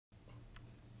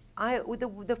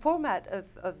The format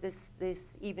of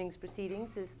this evening's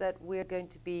proceedings is that we're going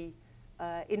to be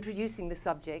introducing the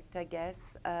subject, I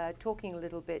guess, talking a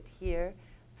little bit here,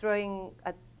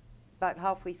 about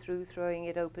halfway through, throwing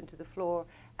it open to the floor,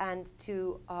 and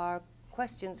to our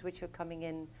questions which are coming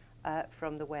in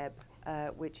from the web,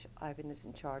 which Ivan is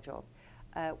in charge of.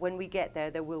 When we get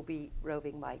there, there will be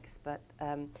roving mics. But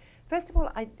first of all,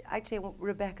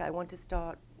 Rebecca, I want to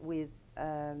start with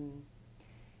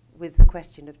the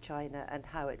question of China and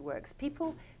how it works.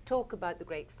 People talk about the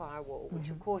Great Firewall, which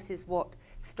of course is what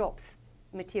stops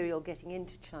material getting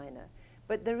into China.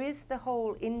 But there is the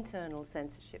whole internal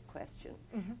censorship question,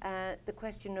 the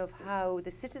question of how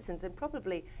the citizens, and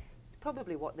probably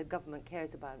what the government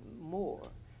cares about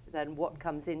more than what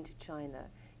comes into China,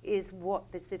 is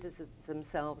what the citizens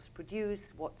themselves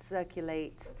produce, what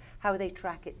circulates, how they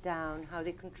track it down, how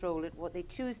they control it, what they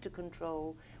choose to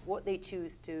control, what they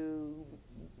choose to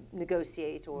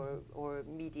negotiate or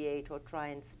mediate or try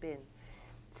and spin.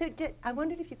 So I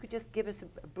wondered if you could just give us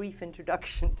a brief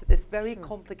introduction to this very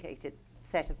complicated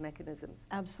set of mechanisms.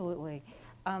 Absolutely.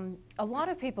 A lot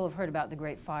of people have heard about the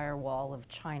Great Firewall of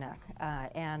China,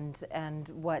 and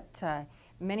what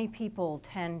many people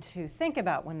tend to think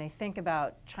about when they think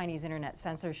about Chinese internet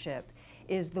censorship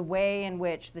is the way in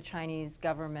which the Chinese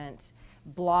government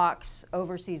blocks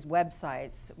overseas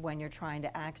websites when you're trying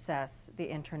to access the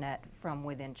internet from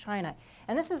within China.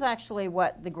 And this is actually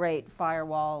what the Great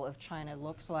Firewall of China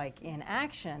looks like in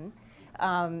action.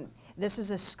 This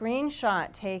is a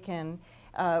screenshot taken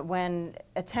when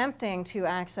attempting to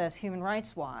access Human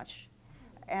Rights Watch,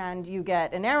 and you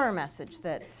get an error message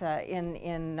that in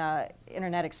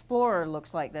Internet Explorer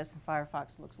looks like this, and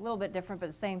Firefox looks a little bit different, but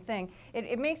the same thing.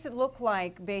 It makes it look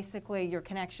like basically your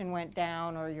connection went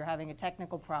down or you're having a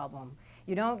technical problem.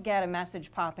 You don't get a message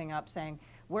popping up saying,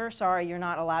 we're sorry, you're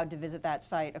not allowed to visit that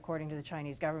site according to the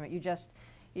Chinese government. You just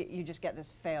get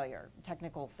this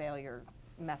technical failure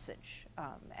message,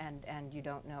 and you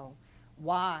don't know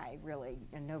why, really,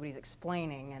 and nobody's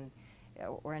explaining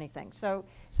or anything. So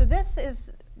this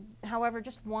is, however,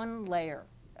 just one layer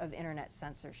of internet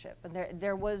censorship. And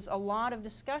there was a lot of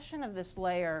discussion of this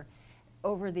layer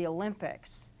over the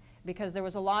Olympics, because there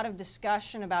was a lot of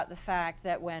discussion about the fact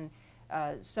that when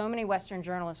so many Western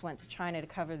journalists went to China to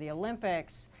cover the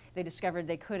Olympics, they discovered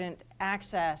they couldn't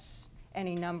access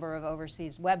any number of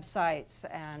overseas websites,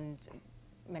 and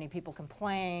many people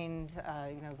complained.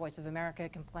 Voice of America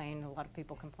complained. A lot of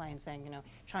people complained, saying,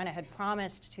 China had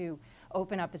promised to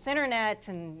open up its internet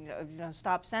and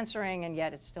stop censoring, and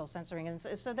yet it's still censoring. And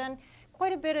so then,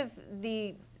 quite a bit of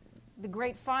the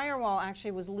Great Firewall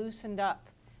actually was loosened up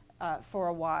for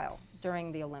a while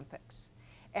during the Olympics,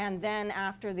 and then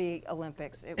after the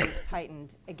Olympics, it was tightened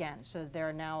again. So there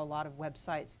are now a lot of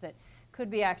websites that could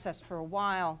be accessed for a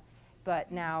while,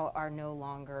 but now are no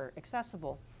longer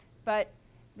accessible. But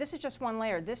this is just one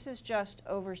layer. This is just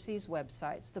overseas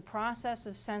websites. The process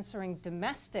of censoring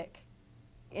domestic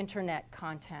internet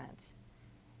content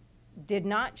did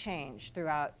not change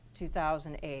throughout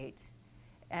 2008.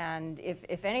 And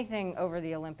if anything, over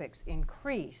the Olympics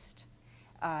increased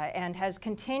and has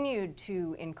continued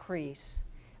to increase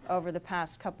over the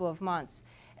past couple of months.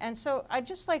 And so I'd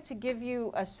just like to give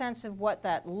you a sense of what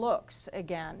that looks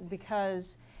again,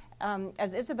 because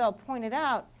as Isabel pointed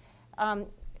out,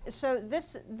 so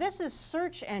this is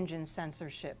search engine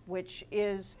censorship, which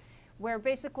is where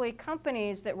basically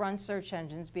companies that run search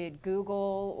engines, be it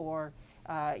Google or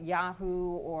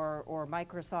Yahoo or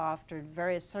Microsoft or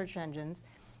various search engines,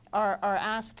 are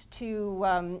asked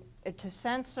to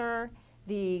censor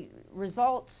the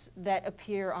results that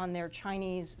appear on their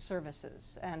Chinese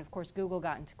services. And of course, Google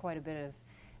got into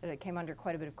came under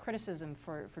quite a bit of criticism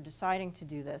for deciding to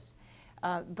do this.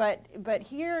 But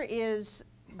here is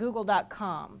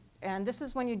Google.com, and this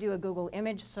is when you do a Google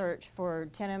image search for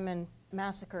Tiananmen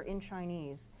massacre in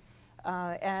Chinese,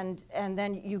 and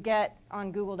then you get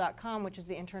on Google.com, which is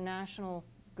the international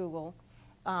Google,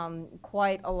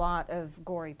 quite a lot of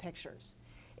gory pictures.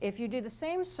 If you do the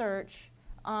same search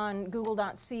on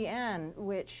Google.cn,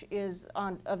 which is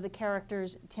of the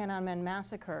characters Tiananmen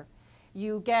massacre,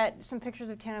 you get some pictures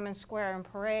of Tiananmen Square and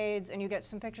parades, and you get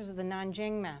some pictures of the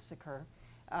Nanjing massacre.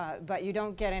 But you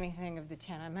don't get anything of the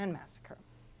Tiananmen massacre.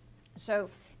 So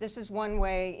this is one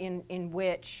way in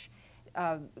which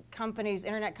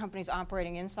internet companies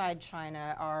operating inside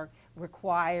China are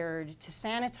required to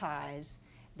sanitize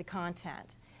the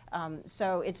content.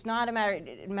 So it's not a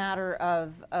matter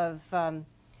of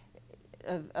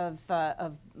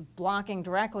blocking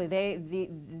directly.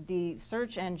 The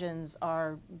search engines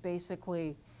are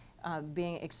basically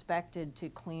being expected to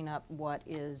clean up what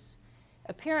is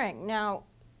appearing. Now,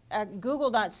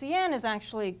 Google.cn is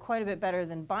actually quite a bit better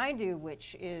than Baidu,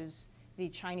 which is the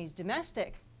Chinese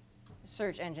domestic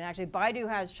search engine. Actually, Baidu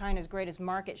has China's greatest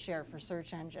market share for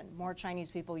search engine. More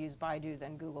Chinese people use Baidu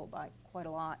than Google by quite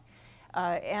a lot.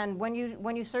 And when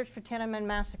you search for Tiananmen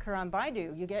massacre on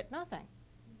Baidu, you get nothing.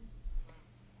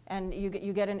 And you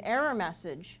get an error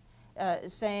message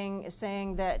saying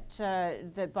that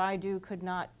that Baidu could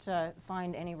not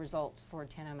find any results for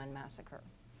Tiananmen massacre.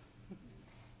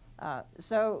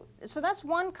 So that's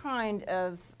one kind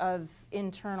of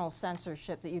internal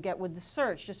censorship that you get with the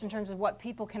search, just in terms of what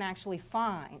people can actually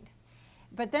find.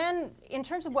 But then, in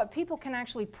terms of what people can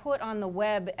actually put on the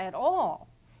web at all,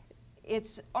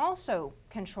 it's also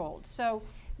controlled. So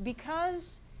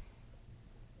because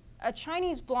a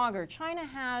Chinese blogger, China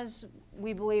has,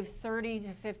 we believe, 30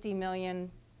 to 50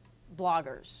 million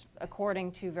bloggers,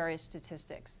 according to various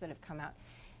statistics that have come out.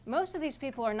 Most of these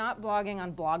people are not blogging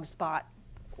on Blogspot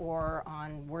or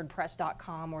on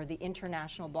WordPress.com or the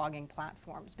international blogging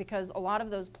platforms, because a lot of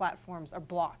those platforms are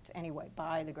blocked anyway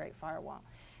by the Great Firewall.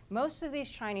 Most of these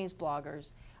Chinese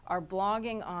bloggers are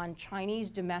blogging on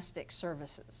Chinese domestic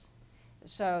services.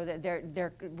 So that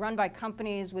they're run by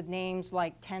companies with names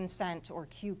like Tencent or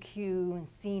QQ and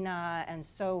Sina and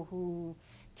Sohu,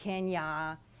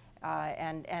 Tianya,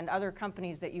 and other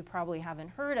companies that you probably haven't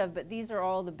heard of, but these are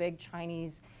all the big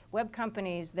Chinese web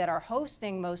companies that are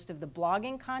hosting most of the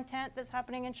blogging content that's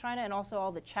happening in China, and also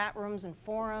all the chat rooms and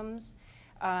forums,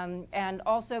 and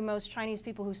also most Chinese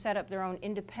people who set up their own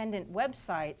independent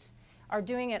websites are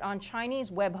doing it on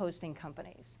Chinese web hosting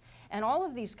companies. And all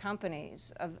of these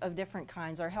companies of different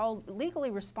kinds are held legally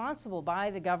responsible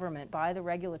by the government, by the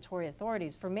regulatory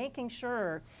authorities, for making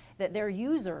sure that their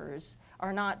users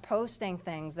are not posting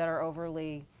things that are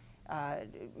overly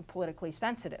politically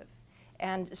sensitive.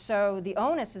 And so the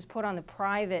onus is put on the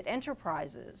private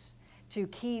enterprises to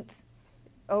keep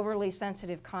overly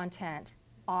sensitive content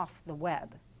off the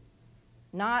web.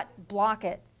 Not block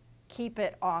it, keep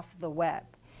it off the web.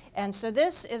 And so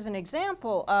this is an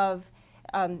example of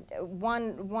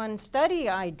one study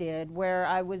I did where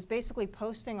I was basically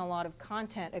posting a lot of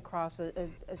content across a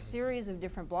series of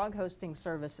different blog hosting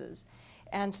services.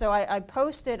 And so I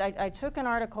took an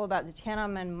article about the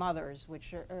Tiananmen mothers,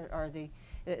 which are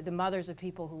the mothers of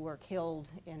people who were killed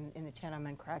in the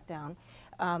Tiananmen crackdown,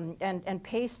 and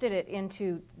pasted it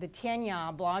into the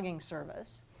Tianya blogging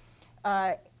service.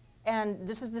 And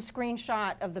this is the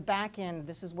screenshot of the back end.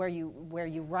 This is where you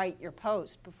write your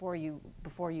post before you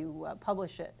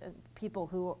publish it. People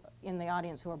who in the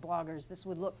audience who are bloggers, this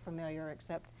would look familiar,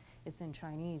 except it's in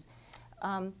Chinese.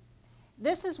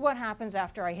 This is what happens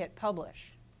after I hit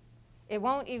publish. It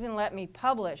won't even let me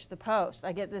publish the post.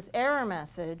 I get this error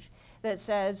message that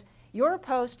says, your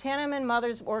post, Tiananmen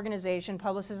Mothers Organization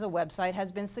publishes a website,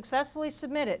 has been successfully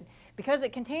submitted. Because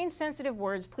it contains sensitive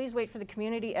words, please wait for the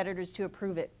community editors to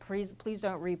approve it. Please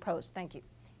don't repost. Thank you.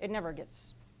 It never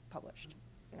gets published.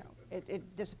 You know,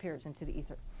 it disappears into the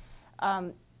ether.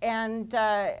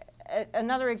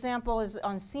 Another example is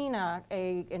on Sina,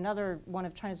 another one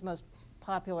of China's most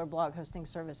popular blog hosting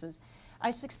services. I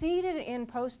succeeded in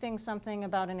posting something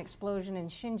about an explosion in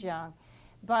Xinjiang,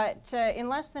 but in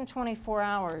less than 24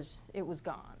 hours, it was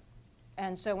gone.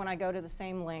 And so when I go to the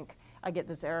same link, I get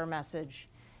this error message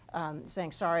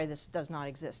saying, sorry, this does not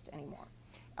exist anymore.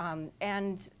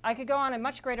 And I could go on at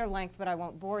much greater length, but I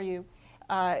won't bore you.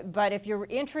 But if you're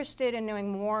interested in knowing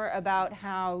more about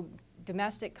how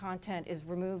domestic content is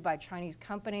removed by Chinese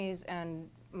companies and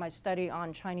my study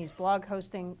on Chinese blog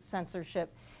hosting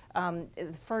censorship,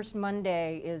 the first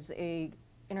Monday is an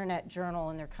internet journal,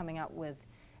 and they're coming out with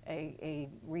a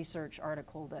research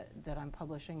article that I'm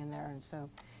publishing in there, and so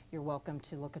you're welcome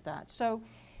to look at that. So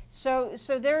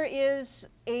there is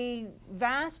a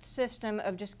vast system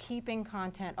of just keeping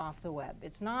content off the web.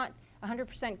 It's not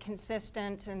 100%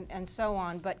 consistent and so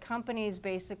on, but companies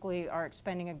basically are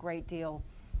expending a great deal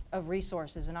of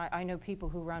resources. And I know people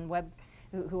who run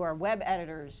who are web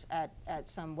editors at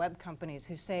some web companies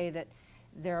who say that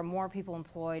there are more people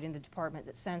employed in the department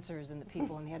that censors than the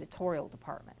people in the editorial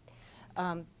department.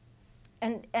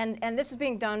 And this is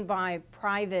being done by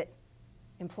private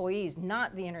employees,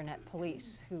 not the internet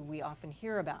police, who we often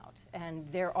hear about. And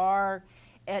there are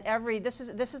at every, this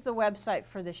is the website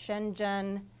for the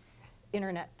Shenzhen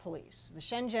Internet Police, the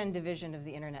Shenzhen division of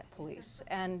the Internet Police.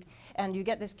 And you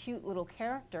get this cute little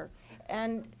character.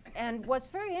 And what's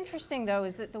very interesting, though,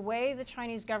 is that the way the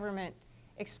Chinese government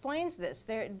explains this,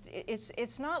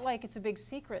 it's not like it's a big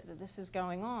secret that this is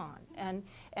going on. And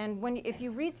if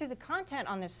you read through the content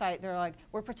on this site, they're like,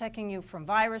 we're protecting you from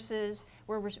viruses,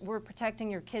 we're protecting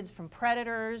your kids from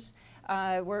predators,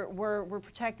 we're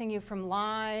protecting you from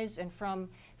lies and from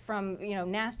from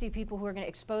nasty people who are going to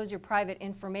expose your private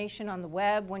information on the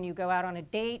web when you go out on a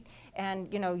date,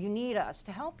 and you need us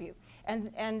to help you.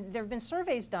 And there have been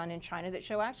surveys done in China that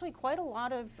show actually quite a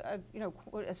lot of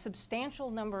a substantial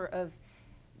number of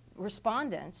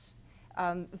respondents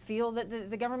feel that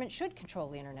the government should control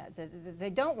the internet, that they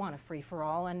don't want a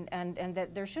free-for-all, and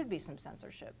that there should be some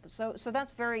censorship. So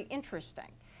that's very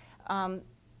interesting.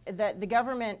 That the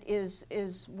government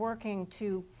is working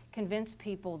to convince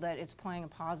people that it's playing a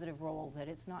positive role, that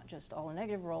it's not just all a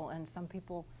negative role, and some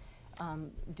people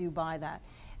do buy that.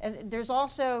 And there's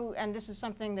also, and this is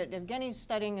something that Evgeny's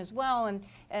studying as well,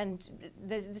 and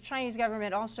the Chinese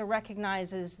government also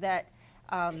recognizes that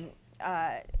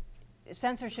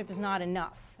censorship is not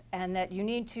enough, and that you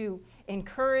need to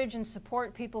encourage and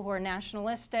support people who are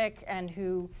nationalistic and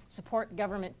who support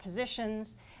government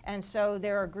positions. And so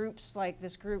there are groups like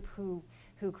this group who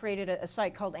created a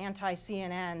site called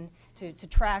Anti-CNN to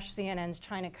trash CNN's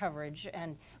China coverage,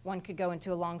 and one could go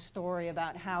into a long story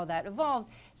about how that evolved.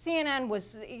 CNN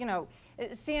was,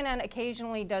 CNN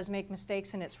occasionally does make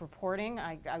mistakes in its reporting.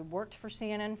 I worked for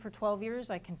CNN for 12 years.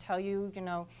 I can tell you,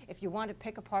 if you want to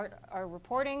pick apart our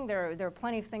reporting, there are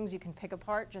plenty of things you can pick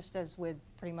apart, just as with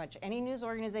pretty much any news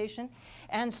organization.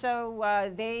 And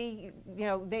so they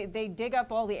dig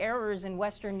up all the errors in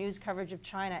Western news coverage of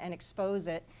China and expose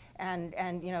it. And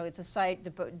it's a site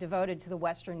devoted to the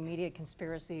Western media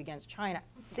conspiracy against China.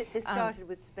 This started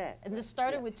with Tibet. And this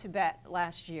started with Tibet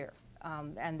last year.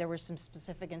 And there were some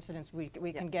specific incidents we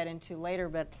can get into later,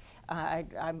 but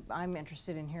I'm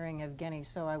interested in hearing Evgeny,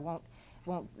 so I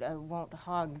won't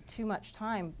hog too much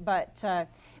time. But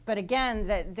again,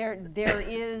 that there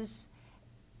is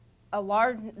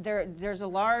there's a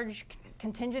large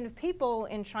contingent of people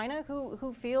in China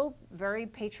who feel very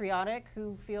patriotic,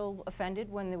 who feel offended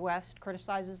when the West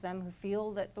criticizes them, who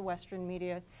feel that the Western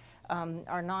media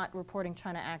are not reporting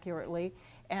China accurately,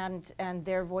 and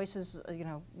their voices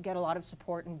get a lot of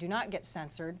support and do not get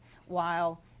censored,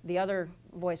 while the other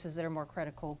voices that are more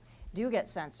critical do get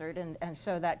censored, and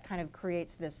so that kind of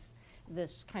creates this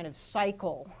kind of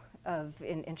cycle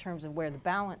in terms of where the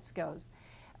balance goes.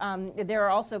 There are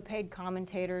also paid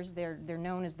commentators. They're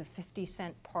known as the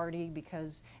 50-cent party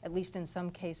because, at least in some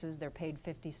cases, they're paid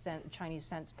 50 Chinese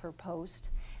cents per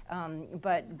post. And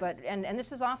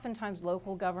this is oftentimes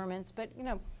local governments, but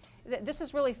this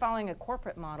is really following a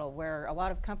corporate model where a lot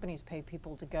of companies pay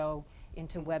people to go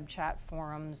into web chat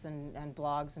forums and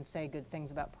blogs and say good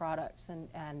things about products,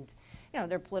 and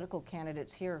there are political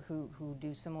candidates here who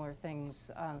do similar things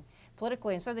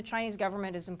politically, and so the Chinese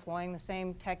government is employing the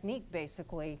same technique,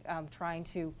 basically, trying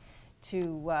to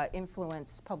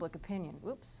influence public opinion.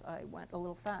 Oops, I went a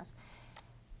little fast.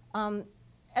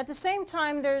 At the same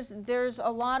time, there's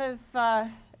a lot of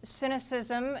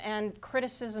cynicism and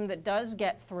criticism that does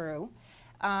get through,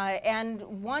 and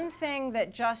one thing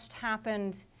that just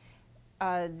happened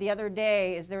the other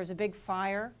day is there was a big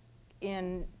fire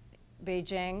in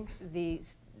Beijing, the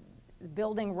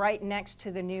building right next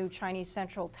to the new Chinese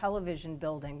Central Television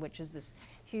building, which is this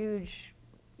huge,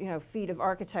 feat of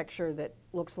architecture that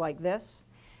looks like this.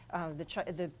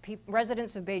 The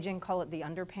residents of Beijing call it the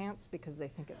underpants because they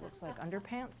think it looks like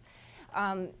underpants.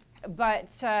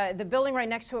 But the building right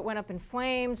next to it went up in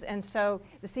flames, and so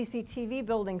the CCTV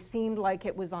building seemed like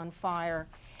it was on fire.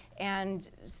 And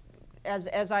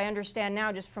as I understand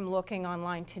now, just from looking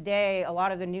online today, a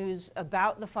lot of the news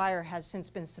about the fire has since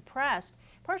been suppressed,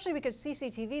 partially because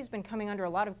CCTV has been coming under a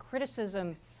lot of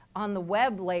criticism on the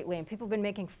web lately, and people have been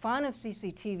making fun of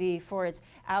CCTV for its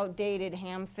outdated,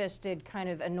 ham-fisted, kind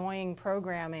of annoying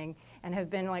programming, and have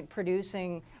been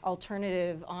producing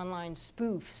alternative online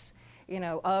spoofs,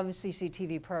 of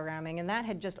CCTV programming, and that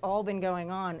had just all been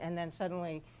going on, and then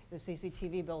suddenly the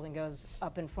CCTV building goes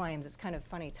up in flames. It's kind of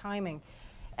funny timing.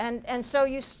 And so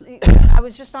I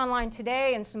was just online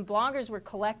today, and some bloggers were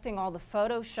collecting all the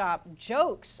Photoshop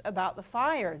jokes about the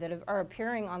fire that are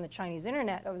appearing on the Chinese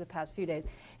internet over the past few days,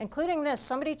 including this.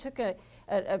 Somebody took a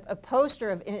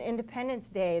poster of Independence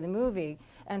Day, the movie,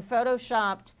 and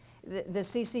Photoshopped the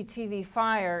CCTV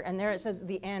fire, and there it says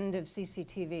the end of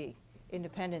CCTV,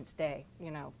 Independence Day.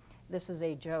 This is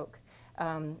a joke.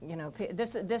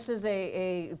 This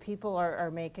is people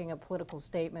are making a political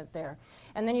statement there.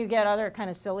 And then you get other kind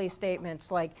of silly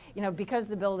statements like, because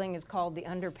the building is called the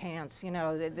underpants,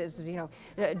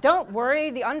 don't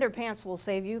worry, the underpants will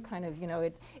save you, kind of,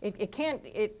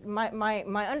 my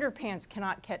underpants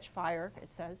cannot catch fire, it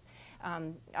says.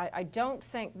 I don't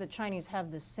think the Chinese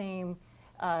have the same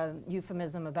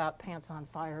euphemism about pants on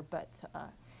fire, but,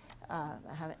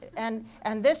 and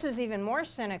this is even more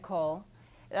cynical.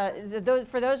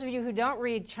 For those of you who don't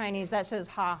read Chinese, that says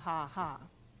ha, ha, ha.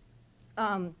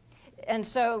 And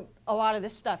so a lot of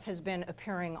this stuff has been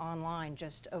appearing online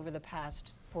just over the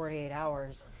past 48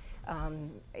 hours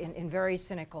in very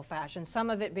cynical fashion. Some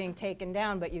of it being taken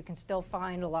down, but you can still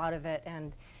find a lot of it,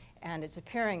 and it's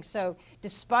appearing. So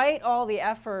despite all the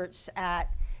efforts at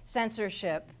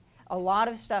censorship, a lot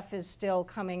of stuff is still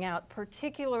coming out,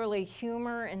 particularly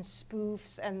humor and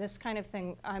spoofs and this kind of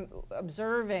thing. I'm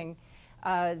observing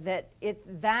that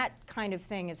that kind of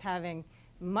thing is having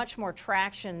much more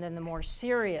traction than the more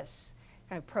serious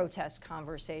kind of protest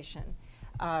conversation.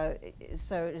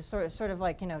 So it's sort of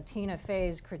like, Tina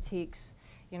Fey's critiques,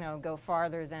 go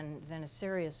farther than a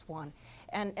serious one.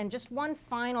 And just one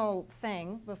final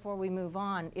thing before we move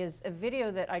on is a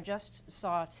video that I just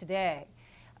saw today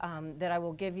that I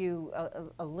will give you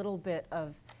a little bit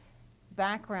of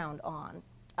background on.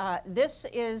 This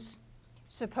is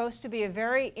supposed to be a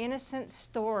very innocent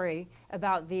story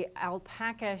about the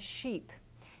alpaca sheep,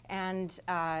 and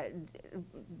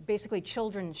basically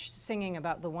children singing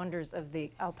about the wonders of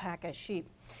the alpaca sheep.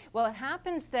 Well, it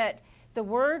happens that the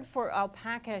word for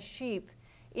alpaca sheep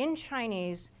in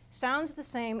Chinese sounds the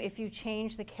same if you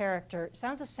change the character. It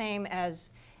sounds the same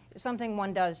as something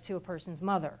one does to a person's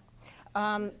mother.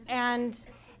 And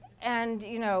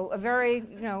a very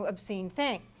obscene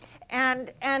thing,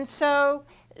 and so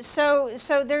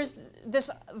there's this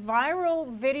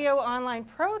viral video online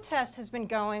protest has been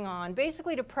going on,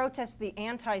 basically to protest the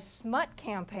anti-smut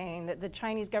campaign that the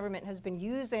Chinese government has been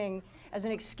using as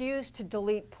an excuse to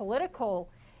delete political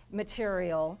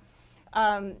material.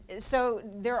 So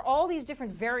there are all these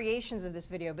different variations of this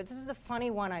video, but this is the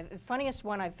funniest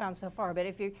one I've found so far. But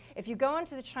if you go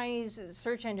into the Chinese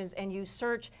search engines and you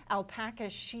search alpaca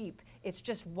sheep, it's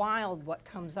just wild what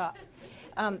comes up.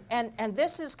 And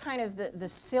this is kind of the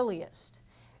silliest.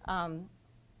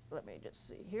 Let me just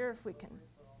see here if we can.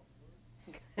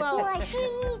 Well, 我是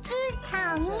一只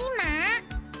草泥马，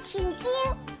请听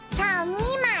草泥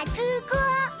马之歌。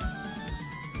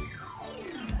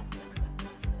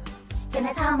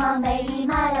 It's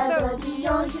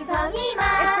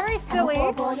very silly,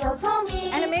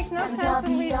 and it makes no sense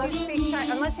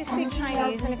unless you speak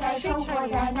Chinese, and if you speak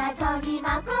Chinese,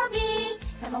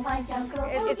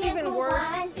 it's even worse,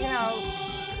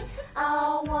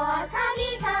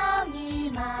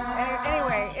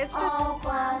 Anyway, it's just,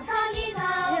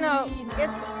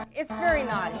 it's very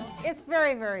naughty. It's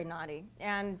very, very naughty,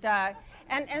 and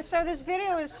so this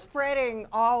video is spreading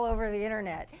all over the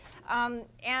internet, and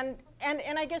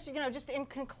I guess, just in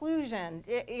conclusion,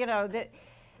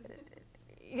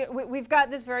 we've got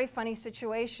this very funny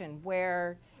situation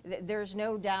where there's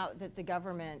no doubt that the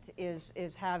government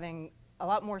is having a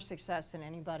lot more success than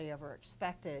anybody ever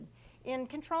expected in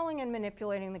controlling and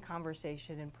manipulating the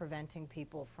conversation and preventing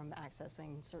people from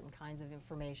accessing certain kinds of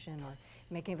information or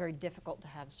making it very difficult to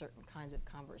have certain kinds of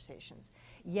conversations.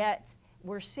 Yet,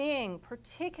 we're seeing,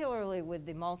 particularly with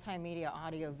the multimedia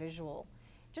audio-visual,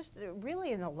 just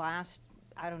really in the last,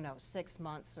 6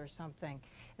 months or something,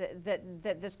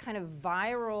 that this kind of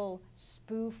viral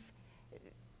spoof,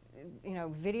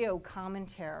 video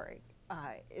commentary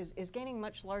is gaining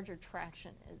much larger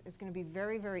traction. It's going to be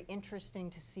very, very interesting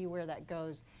to see where that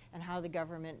goes and how the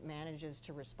government manages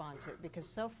to respond to it, because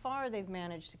so far they've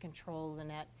managed to control the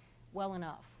net well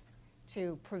enough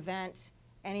to prevent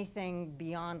anything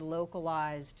beyond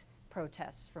localized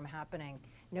protests from happening.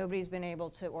 Nobody's been able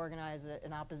to organize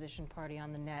an opposition party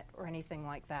on the net or anything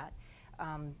like that.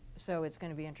 So it's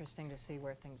going to be interesting to see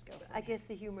where things go. I guess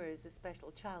the humor is a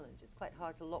special challenge. It's quite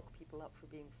hard to lock people up for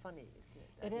being funny, isn't it?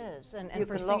 It is, and you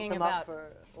for can singing lock them about up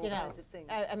for all kinds of things.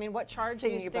 I mean, what charge do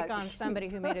you stick on somebody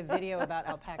who made a video about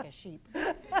alpaca sheep?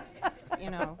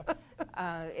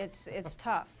 It's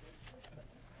tough.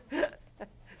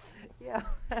 Yeah.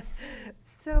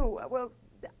 So, well,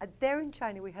 there in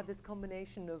China we have this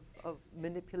combination of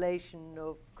manipulation,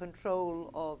 of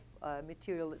control of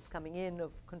material that's coming in,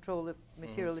 of control of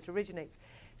material that originates.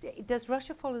 Does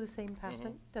Russia follow the same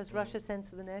pattern? Does Russia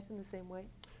censor the net in the same way?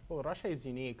 Well, Russia is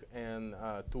unique in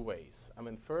 2 ways. I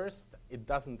mean, first, it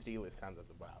doesn't really censor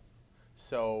the web.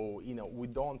 So, we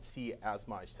don't see as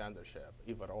much censorship,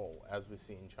 if at all, as we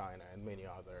see in China and many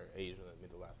other Asian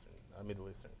and Middle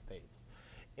Eastern states.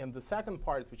 And the second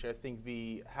part, which I think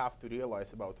we have to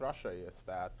realize about Russia, is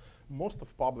that most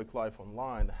of public life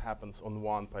online happens on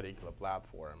one particular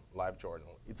platform,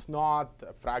 LiveJournal. It's not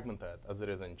fragmented as it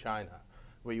is in China,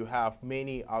 where you have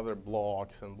many other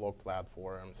blogs and blog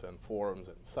platforms and forums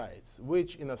and sites,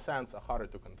 which in a sense are harder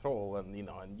to control, and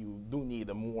and you do need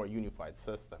a more unified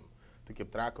system to keep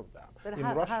track of them.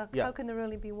 But how can there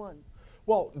only be one?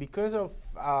 Well, because of,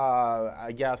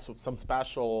 I guess, of some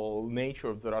special nature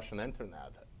of the Russian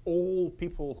internet, all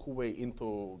people who were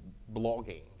into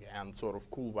blogging and sort of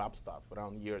cool web stuff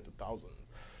around year 2000,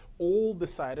 all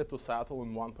decided to settle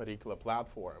on one particular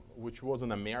platform, which was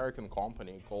an American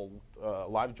company called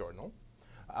LiveJournal,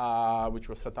 which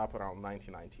was set up around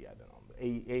 1990, I don't know,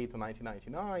 8 to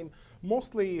 1999,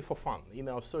 mostly for fun, you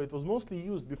know. So it was mostly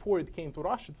used, before it came to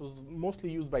Russia, it was mostly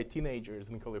used by teenagers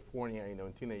in California, you know,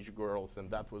 and teenage girls,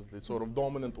 and that was the sort of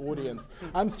dominant audience.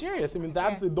 I'm serious, I mean,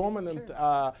 that's the dominant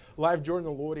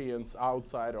LiveJournal audience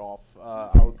outside of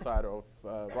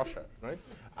Russia, right?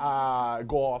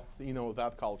 Goth, you know,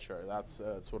 that culture, that's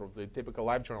sort of the typical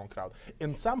LiveJournal crowd.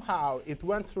 And somehow it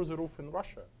went through the roof in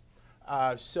Russia.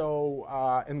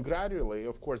 And gradually,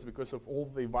 of course, because of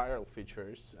all the viral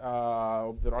features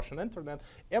of the Russian internet,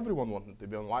 everyone wanted to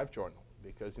be on LiveJournal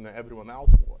because, you know, everyone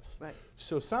else was. Right.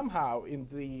 So somehow in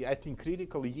the, I think,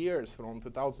 critical years from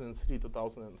 2003 to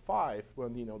 2005,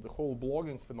 when, you know, the whole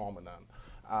blogging phenomenon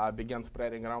began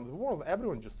spreading around the world,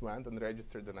 everyone just went and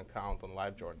registered an account on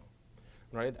LiveJournal,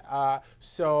 right?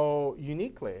 So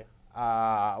uniquely,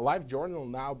 LiveJournal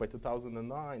now, by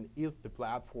 2009, is the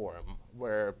platform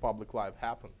where public life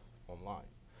happens online.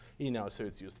 You know, so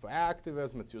it's used for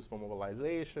activism, it's used for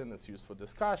mobilization, it's used for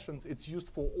discussions, it's used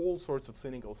for all sorts of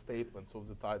cynical statements of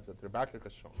the type that Rebecca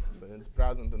has shown us, and it's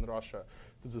present in Russia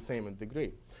to the same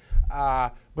degree.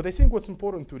 But I think what's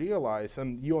important to realize,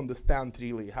 and you understand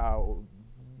really how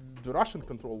the Russian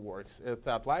control works, is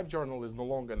that LiveJournal is no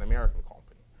longer an American company.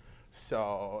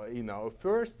 So, you know,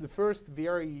 the first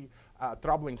very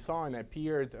troubling sign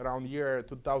appeared around year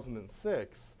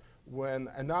 2006 when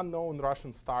an unknown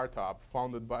Russian startup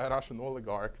founded by a Russian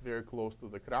oligarch very close to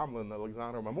the Kremlin,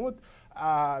 Alexander Mamut,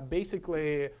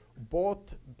 basically bought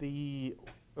the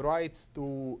rights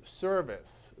to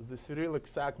service the Cyrillic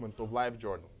segment of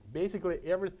LiveJournal. Basically,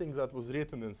 everything that was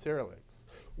written in Cyrillics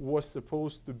was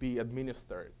supposed to be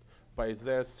administered by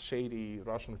this shady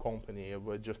Russian company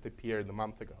that just appeared a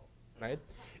month ago. Right?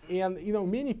 And, you know,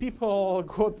 many people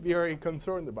got very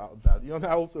concerned about that. You know,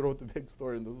 I also wrote a big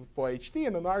story in this for HT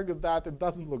and argued that it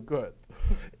doesn't look good.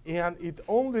 And it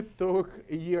only took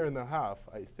a year and a half,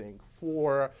 I think,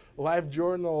 for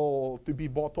LiveJournal to be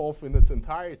bought off in its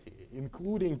entirety,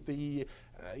 including the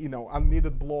you know,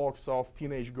 unneeded blogs of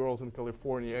teenage girls in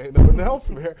California and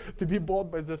elsewhere, to be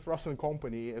bought by this Russian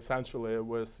company, essentially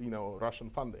with, you know, Russian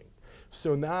funding.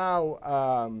 So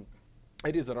now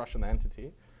it is a Russian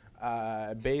entity.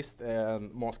 Based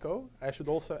in Moscow. I should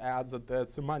also add that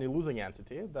it's a money-losing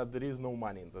entity, that there is no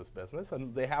money in this business,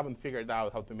 and they haven't figured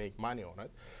out how to make money on it.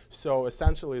 So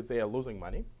essentially, they are losing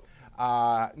money.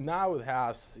 Now it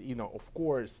has, you know, of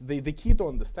course, the key to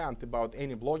understand about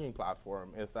any blogging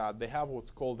platform is that they have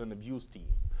what's called an abuse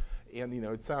team. And, you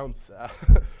know, it sounds,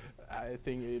 I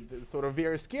think it's sort of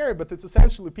very scary, but it's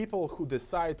essentially people who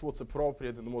decide what's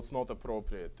appropriate and what's not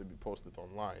appropriate to be posted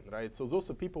online, right? So those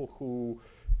are people who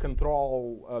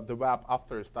control the web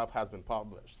after stuff has been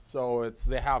published. So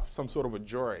they have some sort of a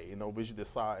jury, you know, which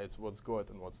decides what's good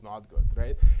and what's not good,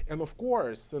 right? And of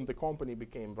course, since the company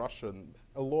became Russian,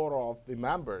 a lot of the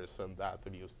members in that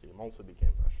abuse team also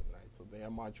became Russian, right? So they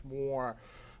are much more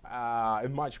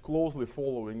and much closely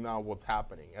following now what's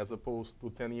happening, as opposed to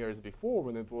 10 years before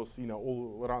when it was, you know,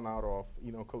 all run out of,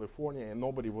 you know, California, and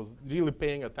nobody was really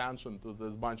paying attention to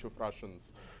this bunch of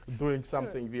Russians doing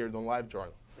something weird on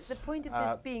LiveJournal. The point of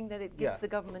this being that it gives the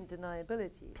government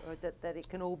deniability, or that it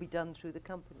can all be done through the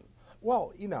company.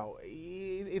 Well, you know,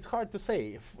 it's hard to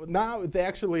say. Now they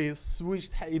actually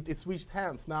switched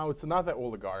hands. Now it's another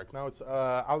oligarch. Now it's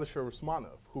Alisher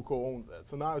Usmanov who co-owns it.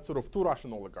 So now it's sort of two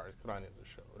Russian oligarchs running the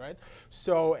show, right?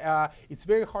 So it's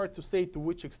very hard to say to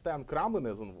which extent Kremlin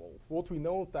is involved. What we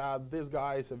know that these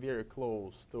guys are very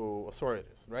close to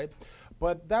authorities, right?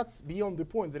 But that's beyond the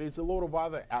point. There is a lot of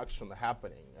other action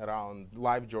happening around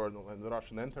LiveJournal and the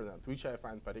Russian internet, which I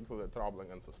find particularly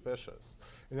troubling and suspicious.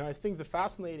 And I think the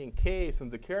fascinating case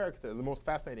and the character, the most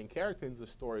fascinating character in the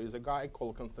story is a guy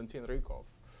called Konstantin Rykov,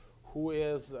 who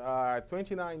is a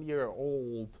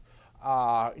 29-year-old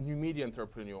new media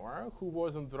entrepreneur who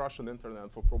was on the Russian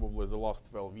internet for probably the last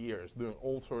 12 years, doing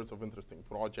all sorts of interesting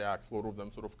projects, a lot of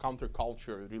them sort of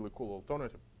counterculture, really cool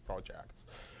alternative projects,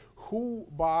 who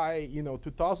by, you know,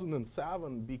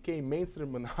 2007 became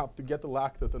mainstream enough to get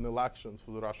elected in elections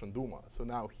for the Russian Duma. So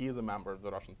now he is a member of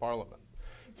the Russian parliament.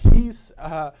 his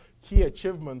key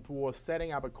achievement was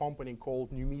setting up a company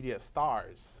called New Media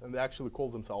Stars, and they actually call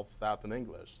themselves that in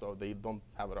English, so they don't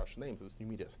have a Russian name, so it's New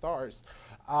Media Stars,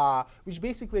 which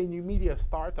basically a new media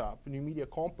startup, a new media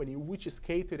company, which is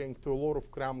catering to a lot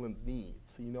of Kremlin's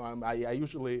needs. You know, I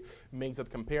usually make that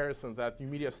comparison that New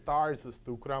Media Stars is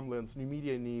to Kremlin's new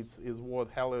media needs is what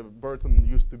Halliburton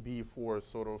used to be for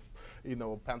sort of, you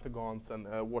know, Pentagon's and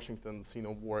Washington's, you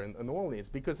know, war and oil needs,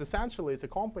 because essentially it's a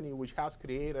company which has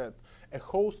created a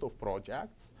host of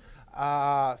projects.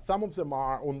 Some of them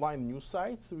are online news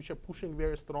sites, which are pushing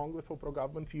very strongly for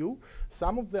pro-government view.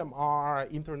 Some of them are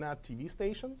internet TV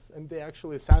stations, and they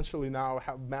actually essentially now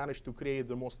have managed to create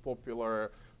the most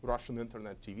popular Russian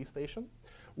internet TV station,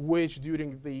 which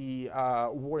during the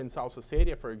war in South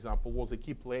Ossetia, for example, was a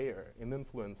key player in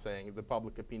influencing the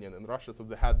public opinion in Russia. So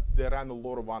they ran a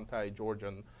lot of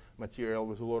anti-Georgian material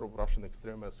with a lot of Russian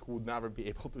extremists who would never be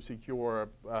able to secure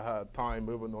time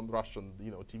even on Russian,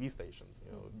 you know, TV stations,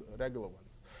 you know, regular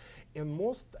ones. And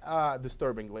most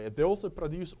disturbingly, they also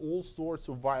produce all sorts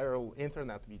of viral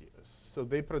internet videos. So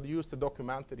they produced a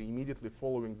documentary immediately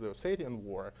following the Ossetian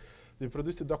War. They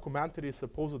produced a documentary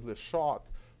supposedly shot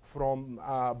from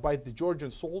by the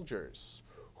Georgian soldiers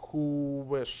who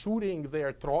were shooting their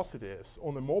atrocities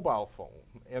on a mobile phone,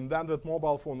 and then that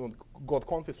mobile phone got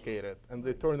confiscated, and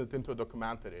they turned it into a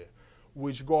documentary,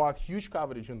 which got huge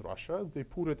coverage in Russia. They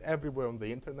put it everywhere on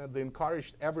the internet. They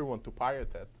encouraged everyone to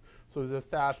pirate it. So they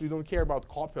thought, we don't care about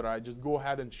copyright, just go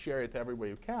ahead and share it everywhere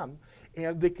you can.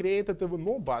 And they created even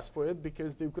more buzz for it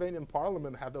because the Ukrainian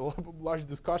parliament had a large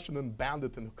discussion and banned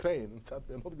it in Ukraine and said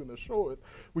we're not going to show it,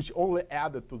 which only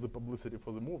added to the publicity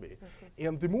for the movie. Okay.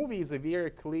 And the movie is a very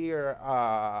clear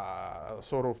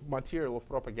sort of material of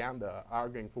propaganda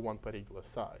arguing for one particular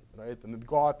side, right? And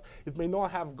it may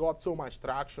not have got so much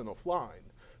traction offline,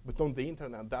 but on the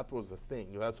internet, that was the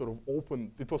thing. That sort of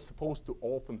opened, it was supposed to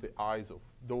open the eyes of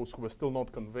those who were still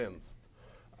not convinced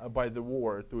by the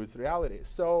war to its reality.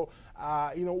 So,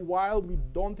 you know, while we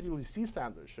don't really see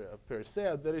censorship per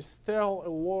se, there is still a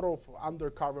lot of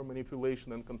undercover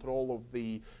manipulation and control of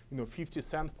the, you know, 50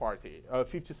 Cent party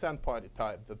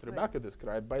type that Rebecca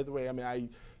described. By the way, I mean,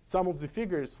 some of the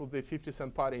figures for the 50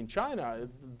 Cent party in China,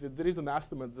 there is an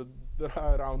estimate that there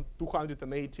are around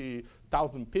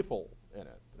 280,000 people in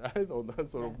it, right? Or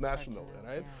sort of nationally,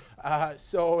 right? Yeah.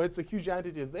 So it's a huge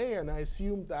entity there, and I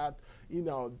assume that, you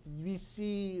know, we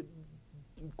see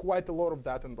quite a lot of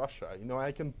that in Russia. You know,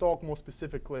 I can talk more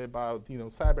specifically about, you know,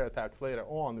 cyber attacks later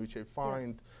on, which I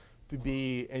find to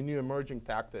be a new emerging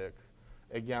tactic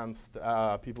against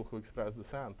people who express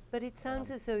dissent. But it sounds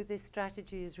as though this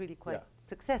strategy is really quite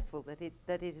successful,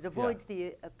 that it avoids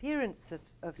the appearance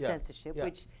of censorship,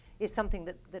 which is something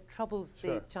that troubles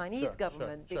the Chinese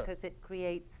government because it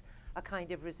creates a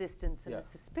kind of resistance and a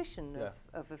suspicion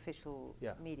of official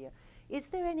media. Is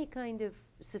there any kind of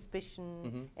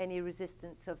suspicion, any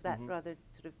resistance of that rather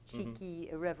sort of cheeky,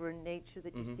 irreverent nature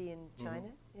that you see in China,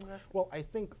 in Russia? Well, I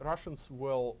think Russians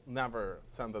will never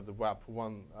censor the web for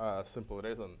one simple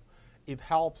reason. It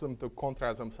helps them to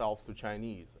contrast themselves to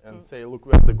Chinese and say, look,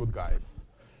 we're the good guys.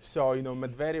 So, you know,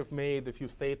 Medvedev made a few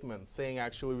statements saying,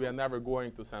 actually, we are never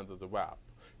going to censor the web.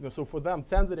 You know, so for them,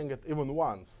 censoring it even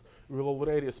once will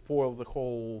already spoil the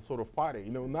whole sort of party.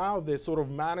 You know, now they sort of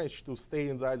managed to stay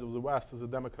inside of the West as a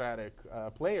democratic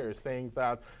player, saying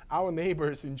that our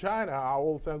neighbors in China are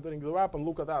all censoring the web, and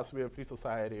look at us, we're a free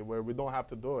society where we don't have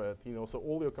to do it. You know, so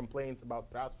all your complaints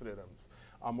about press freedoms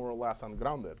are more or less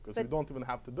ungrounded because we don't even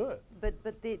have to do it. But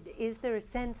is there a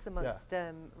sense amongst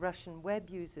Russian web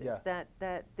users that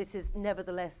this is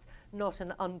nevertheless not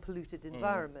an unpolluted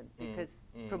environment? Because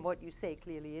from what you say,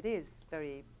 clearly it is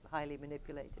very highly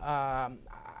manipulated.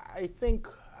 I think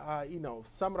you know,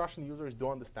 some Russian users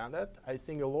don't understand it. I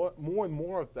think a lot more and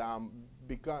more of them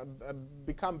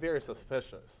become very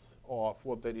suspicious of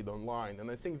what they read online, and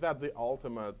I think that the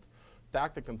ultimate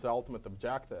tactic and the ultimate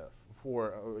objective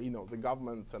for you know, the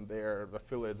governments and their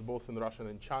affiliates both in Russia and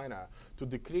in China to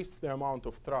decrease the amount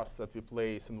of trust that we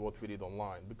place in what we read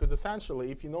online. Because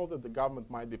essentially, if you know that the government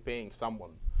might be paying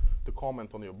someone to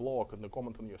comment on your blog and to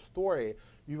comment on your story,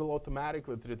 you will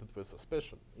automatically treat it with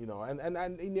suspicion. You know,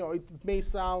 and you know, it may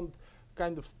sound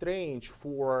kind of strange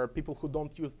for people who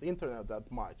don't use the internet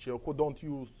that much, or who don't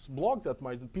use blogs that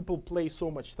much, and people place so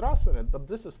much trust in it, but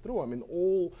this is true. I mean,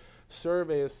 all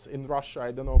surveys in Russia,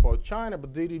 I don't know about China,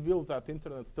 but they reveal that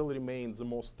internet still remains the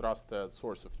most trusted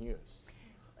source of news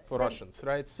for Russians,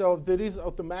 right? So there is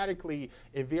automatically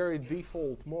a very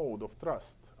default mode of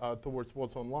trust towards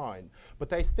what's online.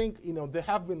 But I think, you know, there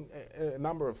have been a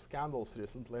number of scandals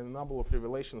recently and a number of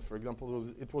revelations. For example,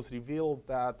 it was revealed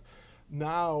that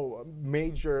now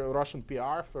major Russian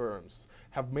PR firms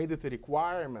have made it a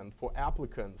requirement for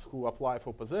applicants who apply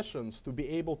for positions to be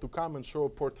able to come and show a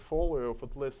portfolio of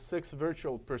at least 6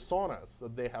 virtual personas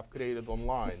that they have created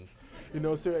online.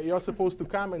 So you're supposed to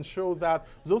come and show that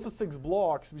those are 6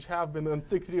 blogs which have been, and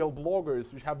 6 real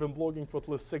bloggers which have been blogging for at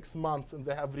least 6 months, and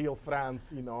they have real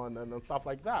friends, and stuff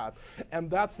like that. And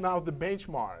that's now the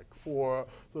benchmark for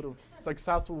sort of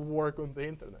successful work on the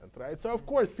internet, right? So of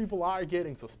course people are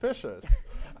getting suspicious,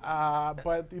 but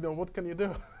what can you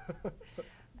do?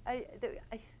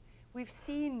 We've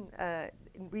seen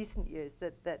in recent years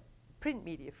that print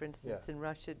media, for instance, in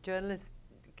Russia, journalists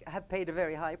have paid a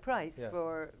very high price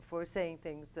for saying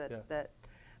things that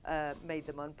made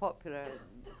them unpopular.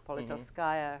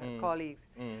 Politkovskaya, her colleagues.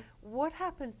 What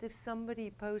happens if somebody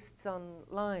posts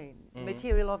online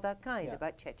material of that kind,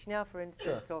 about Chechnya, for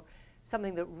instance, or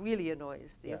something that really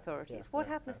annoys the authorities? What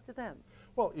happens to them?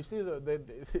 Well, you see,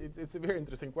 it's a very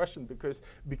interesting question,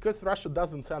 because Russia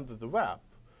doesn't censor the web,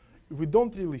 we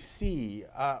don't really see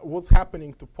what's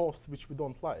happening to posts which we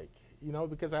don't like.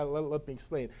 Because let me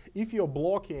explain. If you're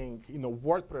blocking,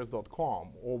 WordPress.com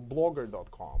or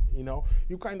Blogger.com,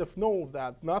 you kind of know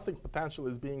that nothing potential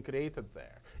is being created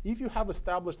there. If you have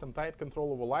established some tight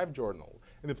control over LiveJournal,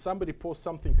 and if somebody posts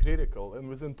something critical, and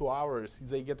within 2 hours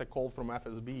they get a call from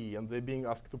FSB and they're being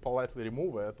asked to politely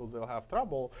remove it, or they'll have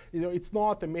trouble, it's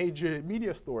not a major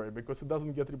media story because it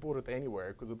doesn't get reported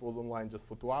anywhere because it was online just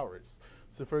for 2 hours.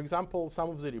 So, for example,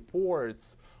 some of the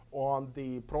reports on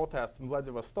the protest in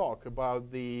Vladivostok about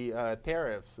the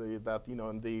tariffs that,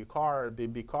 in the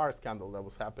big car scandal that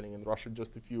was happening in Russia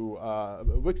just a few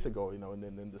weeks ago,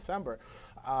 in December.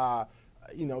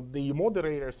 The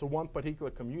moderators of one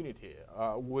particular community,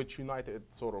 which united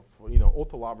sort of,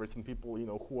 auto lovers and people,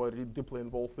 who are deeply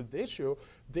involved with the issue,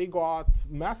 they got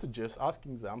messages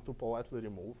asking them to politely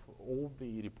remove all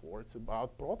the reports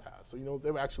about protests. So,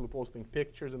 they were actually posting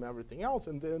pictures and everything else.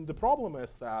 And then the problem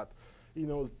is that,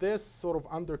 this sort of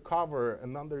undercover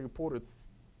and underreported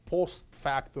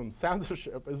post-factum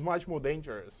censorship is much more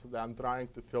dangerous than trying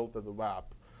to filter the web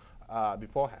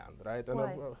beforehand, right? And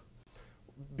why?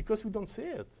 Because we don't see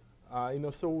it.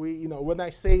 So when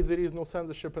I say there is no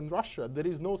censorship in Russia, there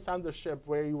is no censorship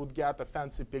where you would get a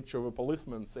fancy picture of a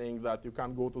policeman saying that you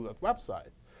can't go to that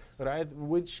website, right?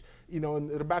 Which,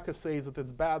 and Rebecca says that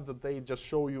it's bad that they just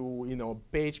show you,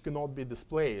 page cannot be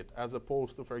displayed, as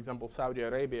opposed to, for example, Saudi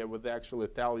Arabia, where they actually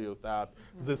tell you that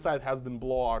the site has been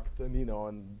blocked,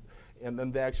 and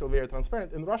then they're actually very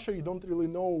transparent. In Russia, you don't really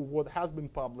know what has been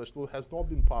published, what has not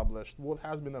been published, what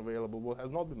has been available, what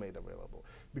has not been made available,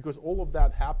 because all of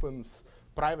that happens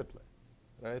privately,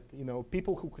 right?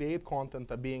 People who create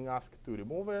content are being asked to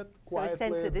remove it quietly. So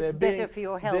censored, it's better for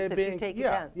your health if you take it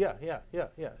down.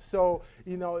 Yeah. So,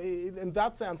 in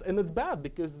that sense, and it's bad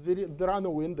because there are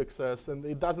no indexes, and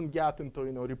it doesn't get into,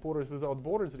 Reporters Without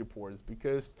Borders reports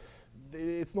because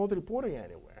it's not reporting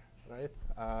anywhere, right?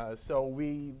 So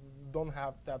we don't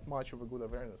have that much of a good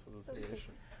awareness of the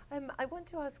situation. I want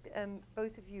to ask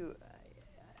both of you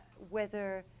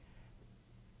whether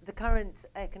the current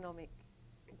economic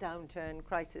downturn,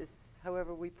 crisis,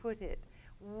 however we put it,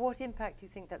 what impact do you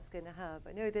think that's going to have?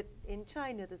 I know that in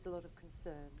China there's a lot of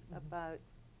concern about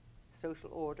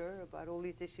social order, about all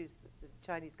these issues that the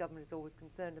Chinese government is always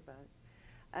concerned about.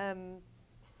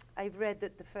 I've read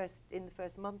that in the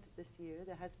first month of this year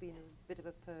there has been a bit of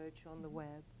a purge on the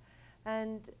web.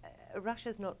 And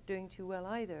Russia's not doing too well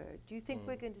either. Do you think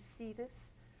we're going to see this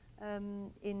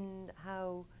in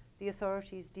how the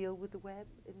authorities deal with the web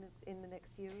in the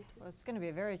next year or two? Well, it's going to be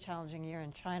a very challenging year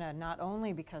in China, not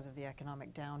only because of the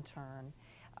economic downturn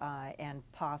and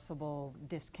possible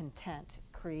discontent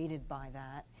created by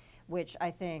that, which I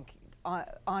think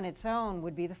on its own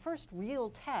would be the first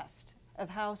real test of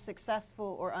how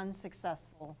successful or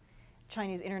unsuccessful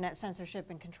Chinese internet censorship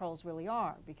and controls really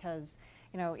are, because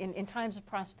in times of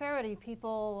prosperity,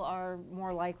 people are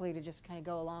more likely to just kind of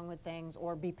go along with things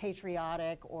or be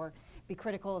patriotic or be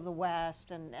critical of the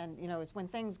West, and it's when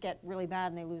things get really bad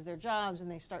and they lose their jobs and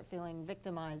they start feeling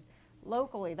victimized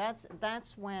locally,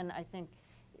 that's when I think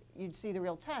you'd see the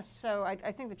real test. So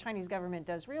I think the Chinese government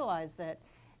does realize that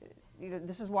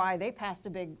this is why they passed a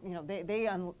big, they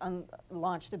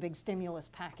launched a big stimulus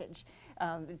package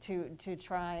to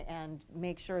try and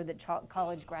make sure that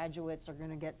college graduates are going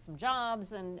to get some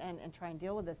jobs and try and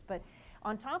deal with this. But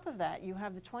on top of that, you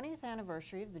have the 20th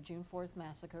anniversary of the June 4th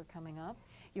massacre coming up.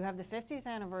 You have the 50th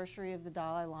anniversary of the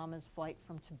Dalai Lama's flight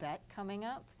from Tibet coming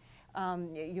up.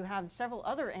 You have several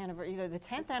other anniversaries, the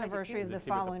 10th anniversary of the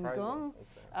Falun Gong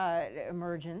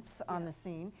emergence on the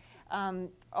scene.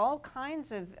 all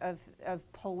kinds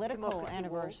of political Democracy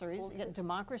anniversaries. Wall Yeah,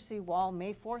 Democracy Wall,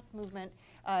 May 4th movement,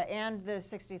 and the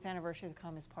 60th anniversary of the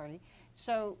Communist Party.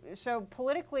 So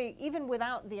politically, even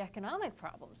without the economic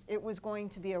problems, it was going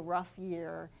to be a rough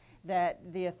year that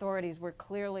the authorities were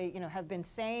clearly, have been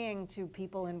saying to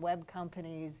people in web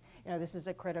companies, this is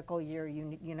a critical year,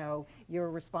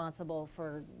 you're responsible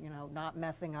for, not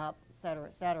messing up, et cetera,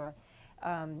 et cetera.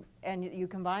 And you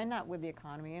combine that with the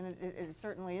economy, and it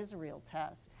certainly is a real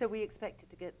test. So we expect it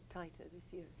to get tighter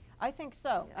this year? I think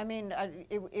so. Yeah. I mean,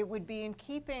 it would be in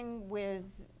keeping with,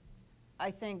 I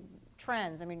think,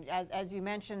 trends. I mean, as you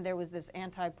mentioned, there was this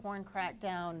anti-porn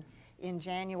crackdown in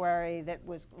January that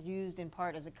was used in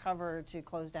part as a cover to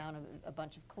close down a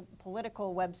bunch of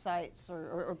political websites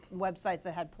or websites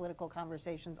that had political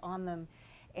conversations on them.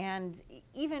 And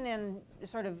even in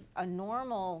sort of a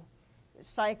normal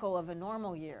cycle of a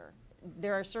normal year,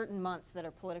 there are certain months that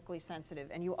are politically sensitive,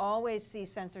 and you always see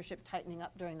censorship tightening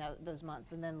up during those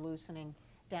months and then loosening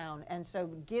down. And so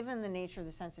given the nature of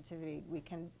the sensitivity, we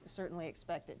can certainly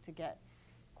expect it to get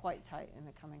quite tight in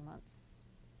the coming months.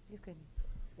 You can.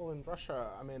 Well, in Russia,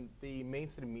 I mean, the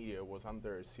mainstream media was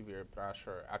under severe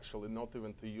pressure, actually not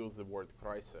even to use the word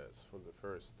crisis for the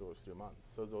first 2 or 3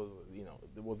 months. So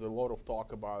there was a lot of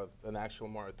talk about an actual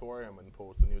moratorium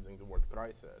imposed on using the word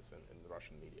crisis in the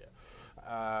Russian media.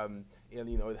 And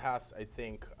it has, I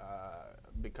think,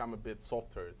 become a bit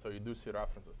softer, so you do see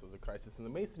references to the crisis. In the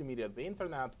mainstream media, the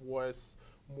internet was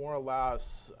more or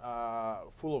less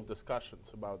full of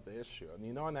discussions about the issue.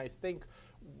 And I think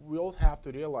we also have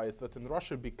to realize that in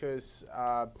Russia, because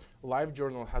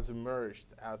LiveJournal has emerged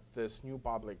as this new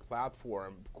public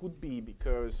platform, could be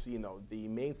because the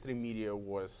mainstream media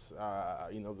was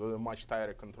there was much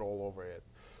tighter control over it,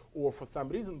 or for some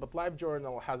reason. But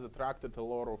LiveJournal has attracted a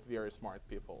lot of very smart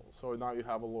people. So now you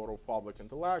have a lot of public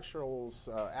intellectuals,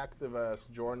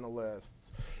 activists,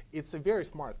 journalists. It's a very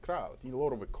smart crowd. A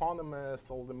lot of economists,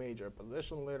 all the major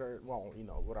opposition leaders, well,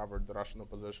 whatever the Russian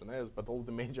opposition is, but all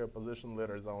the major opposition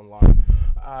leaders are online.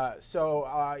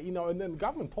 And then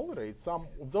government tolerates some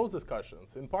of those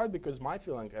discussions, in part because my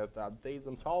feeling is that they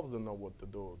themselves don't know what to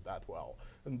do that well.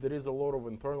 And there is a lot of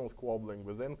internal squabbling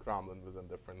within Kremlin, within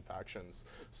different factions.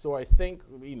 So I think,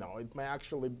 it may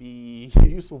actually be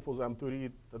useful for them to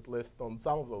read at least on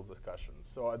some of those discussions.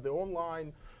 So the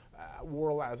online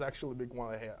world has actually been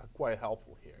quite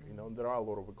helpful here. And there are a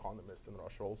lot of economists in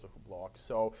Russia also who blog.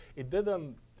 So it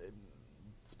didn't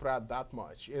spread that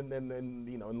much. And then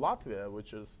in Latvia,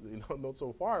 which is not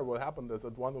so far, what happened is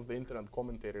that one of the internet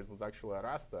commentators was actually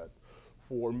arrested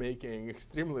for making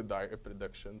extremely dire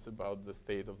predictions about the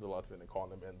state of the Latvian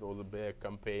economy, and there was a big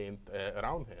campaign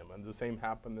around him. And the same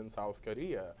happened in South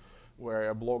Korea,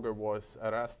 where a blogger was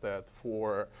arrested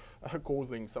for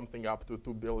causing something up to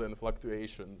 2 billion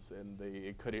fluctuations in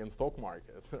the Korean stock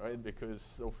market, right?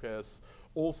 Because of his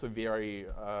also very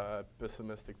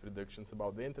pessimistic predictions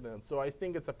about the internet. So I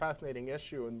think it's a fascinating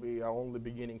issue, and we are only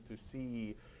beginning to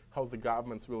see how the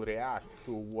governments will react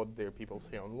to what their people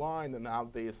say online, and how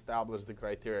they establish the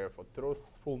criteria for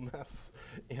truthfulness,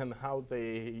 and how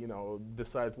they,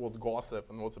 decide what's gossip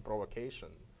and what's a provocation.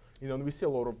 And we see a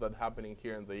lot of that happening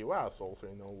here in the US also,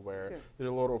 where Sure. there's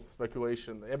a lot of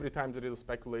speculation. Every time there is a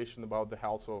speculation about the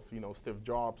health of, Steve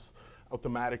Jobs,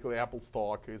 automatically Apple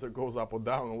stock either goes up or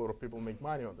down. A lot of people make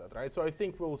money on that, right? So I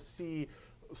think we'll see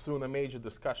soon a major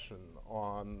discussion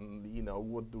on,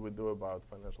 what do we do about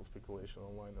financial speculation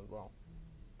online as well.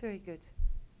 Very good.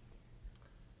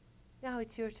 Now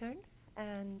it's your turn,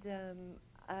 and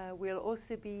we'll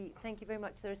also be, thank you very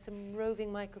much, there are some roving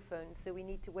microphones, so we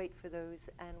need to wait for those,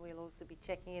 and we'll also be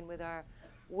checking in with our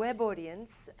web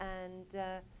audience. And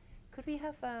could we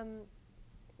have,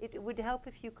 it would help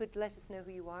if you could let us know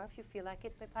who you are, if you feel like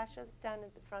it. Pasha, down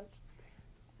at the front.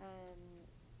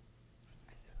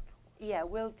 Yeah,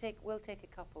 we'll take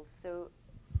a couple. So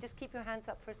just keep your hands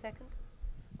up for a second.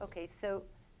 Okay, so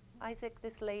Isaac,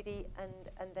 this lady,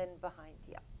 and then behind,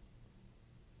 yeah.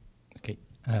 Okay,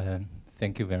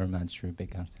 thank you very much,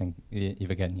 Rebecca. Thank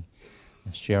Evgeny,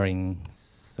 sharing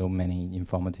so many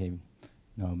informative,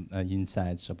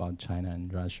 insights about China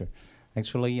and Russia.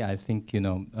 Actually, I think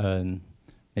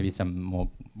maybe some more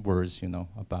words,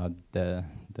 about the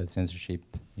censorship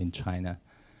in China.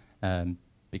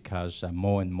 Because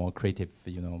more and more creative,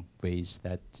 ways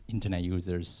that internet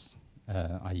users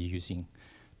are using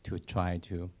to try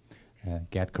to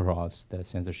get across the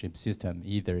censorship system,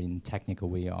 either in technical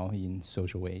way or in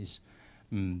social ways.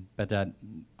 But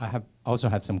I also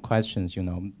have some questions.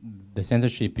 The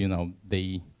censorship,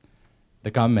 the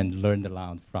government learned a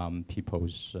lot from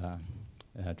people's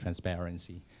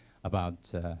transparency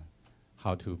about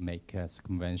how to make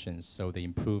circumventions. So they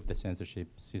improved the censorship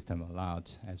system a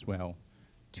lot as well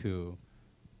to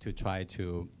try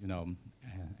to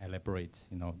elaborate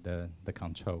the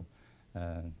control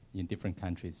in different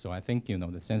countries. So I think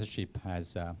the censorship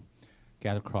has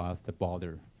get across the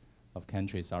border of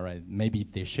countries already. Maybe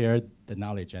they share the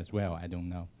knowledge as well, I don't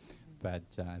know. But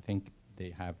I think they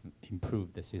have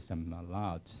improved the system a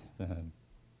lot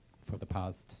for the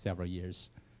past several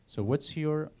years. So what's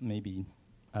your maybe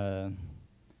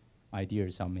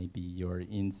ideas or maybe your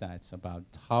insights about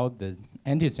how the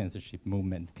anti-censorship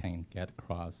movement can get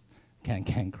across,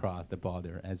 can cross the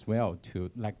border as well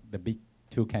to like the big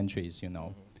two countries,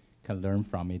 can learn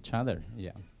from each other,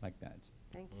 like that.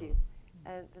 Thank you.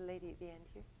 The lady at the end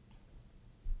here.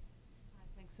 Hi,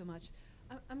 thanks so much.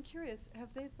 I'm curious,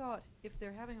 have they thought, if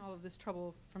they're having all of this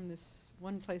trouble from this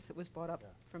one place that was brought up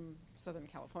from Southern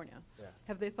California,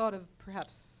 have they thought of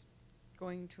perhaps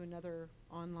going to another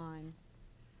online?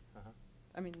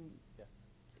 I mean,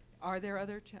 are there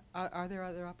other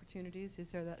opportunities?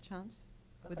 Is there that chance?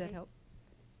 Would that help?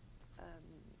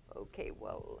 Okay,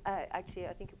 well, actually,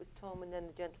 I think it was Tom and then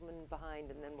the gentleman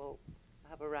behind, and then we'll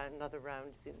have another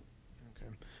round soon.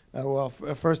 Okay. Well,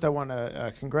 first I want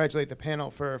to congratulate the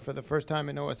panel for the first time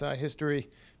in OSI history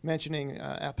mentioning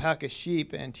alpaca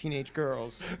sheep and teenage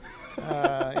girls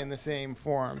in the same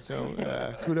forum. So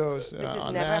kudos on that. This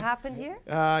has never happened here?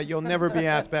 You'll never be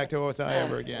asked back to OSI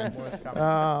ever again.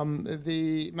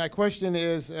 My question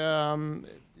is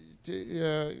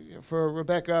for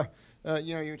Rebecca.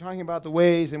 You're talking about the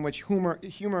ways in which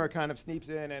humor kind of sneaks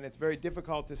in, and it's very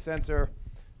difficult to censor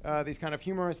these kind of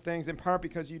humorous things, in part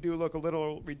because you do look a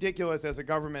little ridiculous as a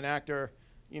government actor,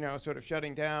 sort of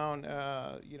shutting down,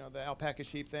 the alpaca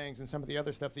sheep things and some of the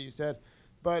other stuff that you said.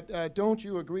 But don't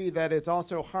you agree that it's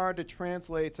also hard to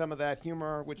translate some of that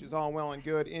humor, which is all well and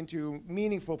good, into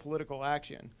meaningful political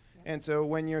action? And so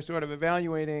when you're sort of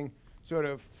evaluating sort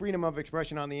of freedom of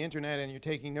expression on the internet and you're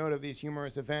taking note of these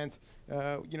humorous events,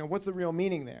 what's the real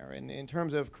meaning there? And in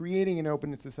terms of creating an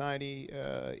open society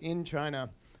in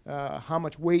China, how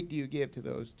much weight do you give to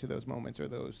those moments or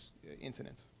those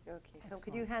incidents? Okay, Tom,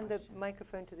 could you hand the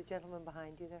microphone to the gentleman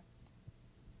behind you there?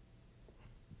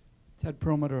 Ted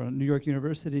Perlmutter at New York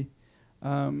University.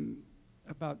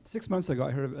 About 6 months ago,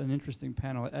 I heard of an interesting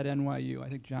panel at NYU. I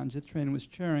think John Zittrain was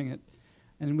chairing it,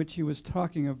 in which he was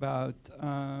talking about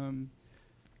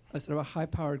a sort of a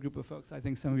high-powered group of folks, I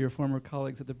think some of your former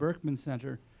colleagues at the Berkman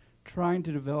Center, trying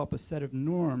to develop a set of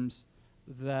norms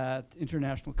that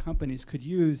international companies could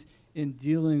use in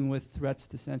dealing with threats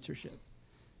to censorship,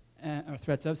 or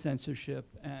threats of censorship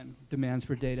and demands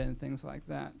for data and things like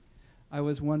that. I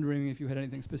was wondering if you had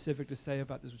anything specific to say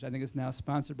about this, which I think is now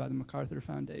sponsored by the MacArthur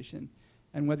Foundation,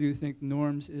 and whether you think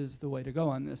norms is the way to go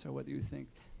on this, or whether you think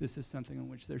this is something in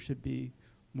which there should be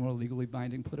more legally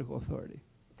binding political authority.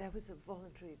 There was a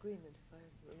voluntary agreement, if I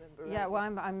remember right. Yeah, well,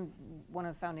 I'm one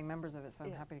of the founding members of it, so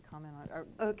I'm happy to comment on it.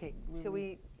 Okay, shall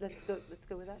we, let's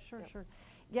go with that? Sure, sure.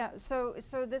 Yeah, so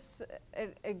this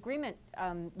agreement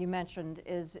you mentioned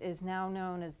is now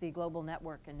known as the Global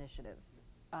Network Initiative.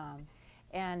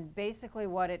 And basically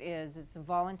what it is, it's a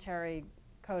voluntary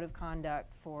code of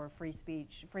conduct for free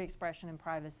speech, free expression and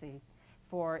privacy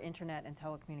for internet and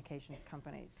telecommunications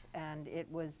companies. And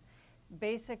it was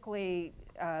basically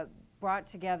brought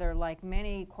together, like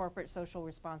many corporate social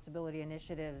responsibility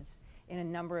initiatives, in a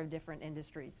number of different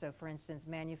industries. So for instance,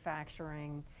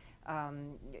 manufacturing,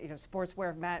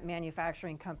 sportswear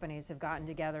manufacturing companies have gotten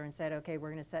together and said, okay,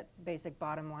 we're going to set basic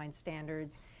bottom line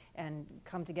standards and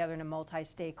come together in a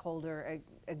multi-stakeholder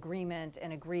agreement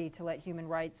and agree to let human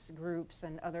rights groups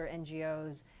and other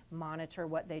NGOs monitor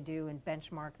what they do and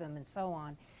benchmark them and so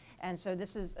on. And so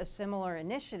this is a similar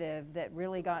initiative that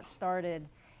really got started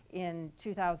in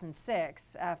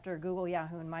 2006 after Google,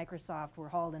 Yahoo, and Microsoft were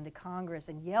hauled into Congress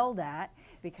and yelled at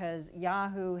because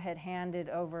Yahoo had handed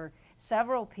over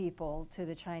several people to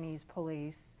the Chinese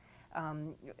police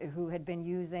who had been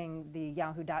using the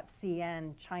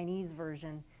yahoo.cn Chinese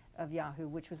version of Yahoo,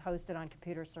 which was hosted on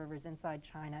computer servers inside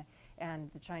China,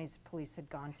 and the Chinese police had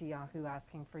gone to Yahoo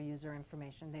asking for user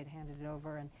information. They'd handed it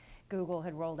over, and Google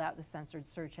had rolled out the censored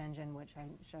search engine, which I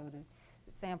showed a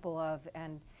sample of,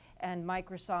 and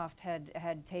Microsoft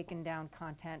had taken down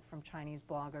content from Chinese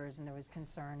bloggers, and there was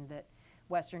concern that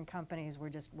Western companies were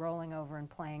just rolling over and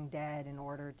playing dead in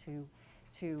order to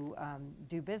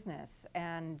do business.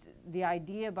 And the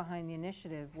idea behind the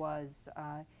initiative was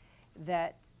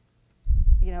that,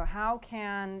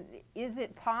 is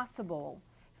it possible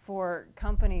for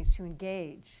companies to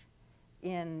engage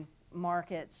in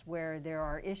markets where there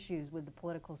are issues with the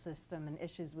political system and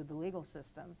issues with the legal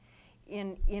system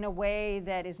in a way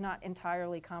that is not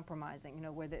entirely compromising, you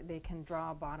know, where they can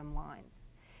draw bottom lines.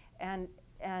 And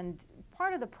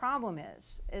part of the problem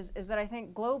is that I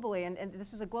think globally, and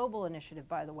this is a global initiative,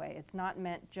 by the way, it's not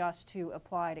meant just to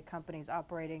apply to companies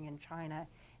operating in China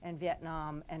and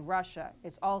Vietnam and Russia.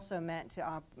 It's also meant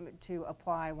to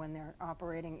apply when they're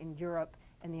operating in Europe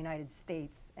and the United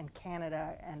States and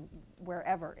Canada and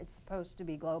wherever. It's supposed to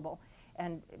be global.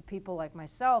 And people like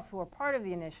myself who are part of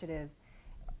the initiative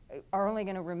are only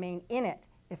going to remain in it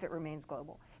if it remains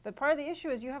global. But part of the issue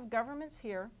is you have governments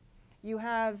here, you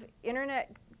have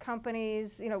internet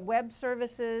companies, you know, web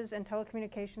services and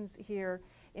telecommunications here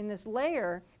in this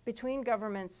layer between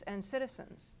governments and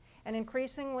citizens. And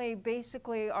increasingly,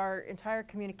 basically, our entire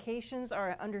communications,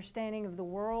 our understanding of the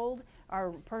world,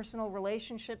 our personal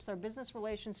relationships, our business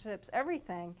relationships,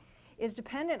 everything is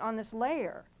dependent on this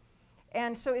layer.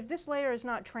 And so if this layer is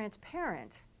not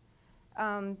transparent,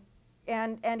 and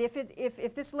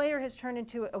if this layer has turned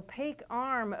into an opaque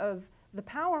arm of the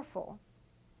powerful,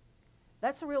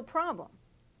 that's a real problem.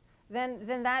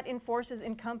 Then that reinforces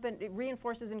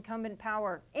incumbent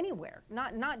power anywhere,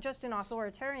 not just in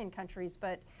authoritarian countries,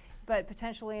 but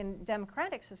potentially in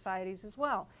democratic societies as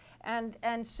well.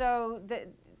 And so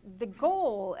the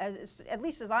goal, at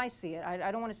least as I see it,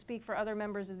 I don't want to speak for other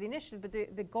members of the initiative, but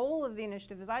the goal of the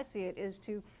initiative as I see it is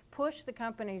to push the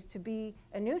companies to be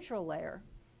a neutral layer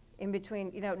in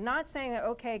between, you know, not saying that,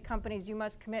 okay, companies, you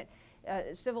must commit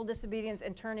civil disobedience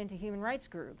and turn into human rights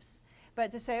groups, but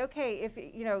to say, okay, if,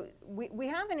 you know, we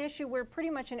have an issue where pretty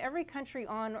much in every country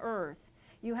on earth,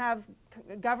 you have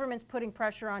governments putting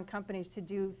pressure on companies to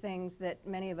do things that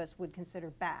many of us would consider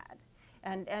bad.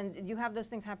 And you have those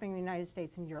things happening in the United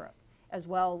States and Europe as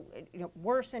well, you know,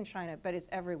 worse in China, but it's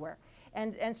everywhere.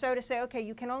 And so to say, okay,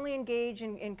 you can only engage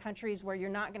in countries where you're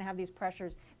not going to have these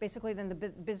pressures, basically then the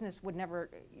business would never,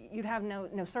 you'd have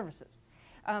no services.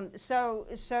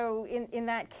 So in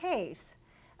that case,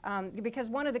 because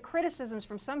one of the criticisms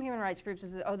from some human rights groups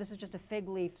is that, oh, this is just a fig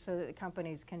leaf so that the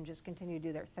companies can just continue to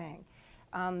do their thing.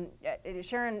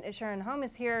 Sharon Home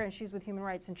is here, and she's with Human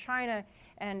Rights in China,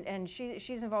 and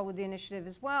she's involved with the initiative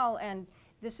as well, and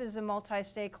this is a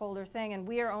multi-stakeholder thing, and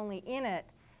we are only in it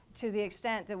to the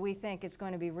extent that we think it's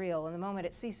going to be real. And the moment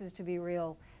it ceases to be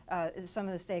real, some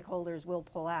of the stakeholders will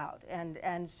pull out.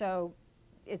 And so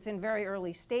it's in very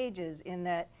early stages in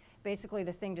that basically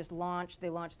the thing just launched. They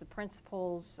launched the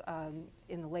principles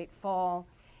in the late fall,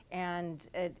 and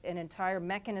an entire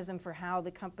mechanism for how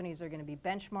the companies are going to be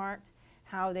benchmarked,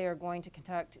 how they are going to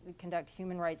conduct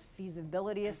human rights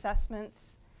feasibility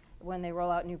assessments when they roll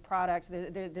out new products.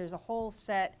 There's a whole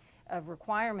set of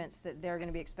requirements that they're going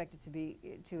to be expected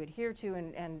to adhere to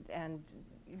and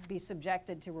be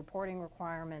subjected to reporting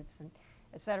requirements, and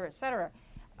et cetera, et cetera.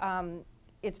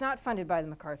 It's not funded by the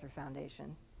MacArthur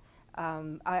Foundation.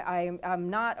 I'm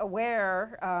not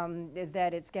aware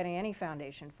that it's getting any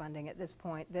foundation funding at this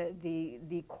point.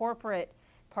 The corporate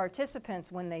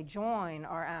participants, when they join,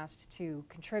 are asked to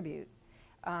contribute.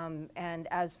 And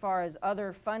as far as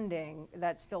other funding,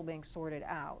 that's still being sorted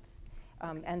out.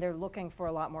 And they're looking for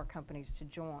a lot more companies to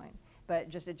join. But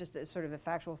just a sort of a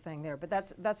factual thing there. But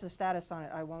that's the status on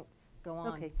it. I won't go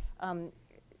on. Okay.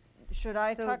 Should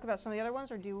I talk about some of the other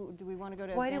ones, or do we want to go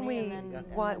to why don't we? and then,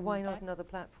 why not another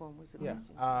platform? Was the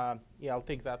question. Yeah, I'll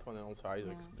take that one and also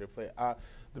Isaac's briefly.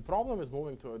 The problem is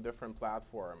moving to a different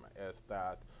platform is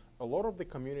that a lot of the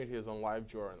communities on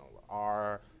LiveJournal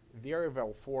are very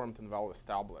well formed and well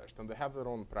established, and they have their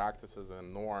own practices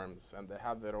and norms, and they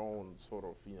have their own sort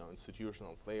of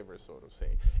institutional flavor, so to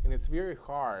say. And it's very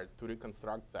hard to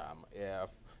reconstruct them if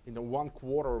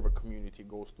 1/4 of a community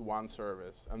goes to one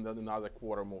service and then another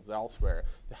quarter moves elsewhere.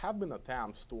 There have been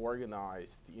attempts to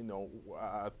organize,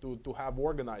 to have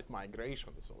organized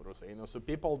migration, so to say. So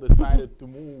people decided to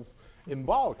move in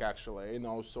bulk, actually.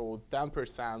 So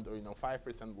 10% or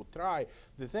 5% would try.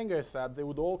 The thing is that they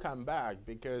would all come back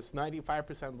because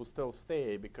 95% would still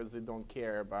stay because they don't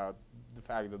care about the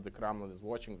fact that the Kremlin is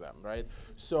watching them, right?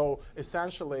 So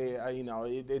essentially,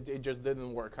 it just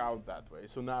didn't work out that way.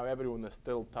 So now everyone is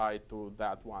still tied to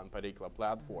that one particular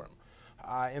platform.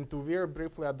 And to very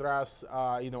briefly address,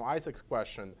 Isaac's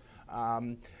question,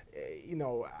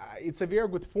 it's a very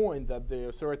good point that the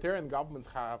authoritarian governments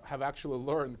have actually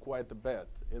learned quite a bit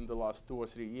in the last 2 or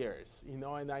 3 years.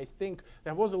 And I think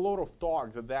there was a lot of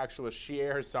talk that they actually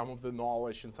share some of the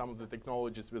knowledge and some of the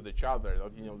technologies with each other.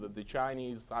 That, that the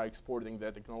Chinese are exporting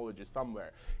their technology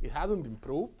somewhere. It hasn't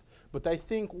improved, But I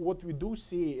think what we do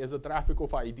see is a traffic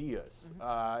of ideas.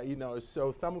 You know,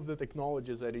 so some of the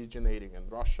technologies originating in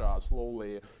Russia are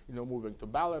slowly, you know, moving to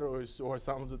Belarus, or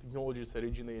some of the technologies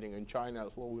originating in China are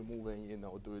slowly moving, you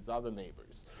know, to its other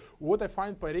neighbors. What I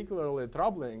find particularly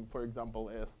troubling, for example,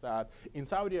 is that in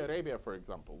Saudi Arabia, for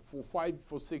example,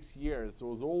 for 6 years, there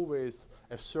was always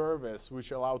a service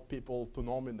which allowed people to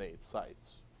nominate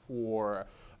sites for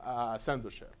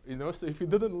censorship. You know, so if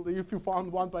you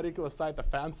found one particular site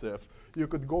offensive, you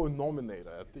could go and nominate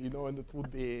it, you know, and it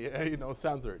would be, you know,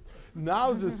 censored.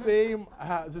 Now the same,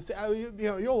 you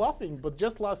know, you're laughing, but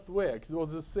just last week there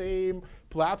was the same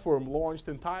platform launched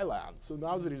in Thailand. So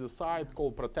now there is a site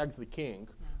called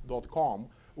protecttheking.com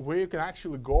where you can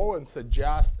actually go and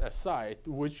suggest a site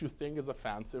which you think is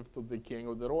offensive to the king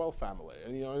or the royal family.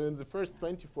 And, you know, in the first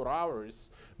 24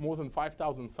 hours, more than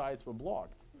 5,000 sites were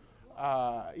blocked.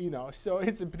 You know, so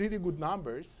it's a pretty good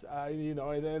numbers, you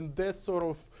know, and then this sort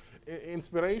of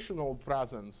inspirational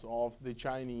presence of the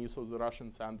Chinese or the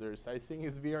Russian senders, I think,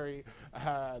 is very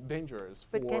dangerous.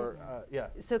 But yeah.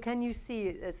 So can you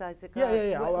see, as Isaac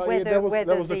asked, there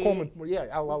was a comment. Yeah,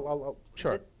 I'll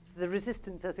sure. The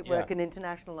resistance, as it were, can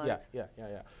internationalize. Yeah.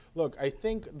 Look, I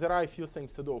think there are a few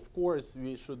things to do. Of course,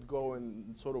 we should go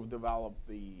and sort of develop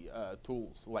the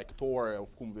tools like Tor, of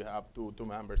whom we have two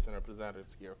members and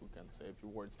representatives here who can say a few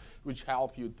words, which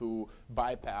help you to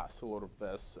bypass a lot of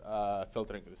this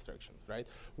filtering restrictions, right?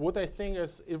 What I think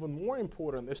is even more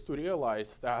important is to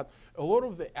realize that a lot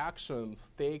of the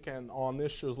actions taken on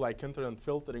issues like internet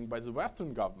filtering by the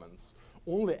Western governments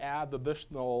only add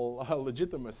additional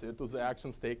legitimacy to the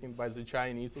actions taken by the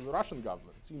Chinese or the Russian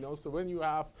governments. You know, so when you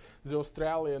have the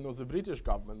Australian or the British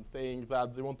government saying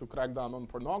that they want to crack down on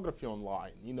pornography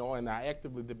online, you know, and are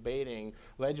actively debating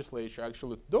legislature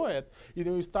actually to do it, you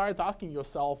know, you start asking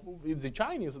yourself, the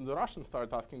Chinese and the Russians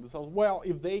start asking themselves, well,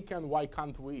 if they can, why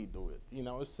can't we do it? You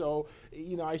know, so,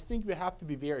 you know, I think we have to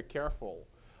be very careful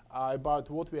about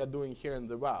what we are doing here in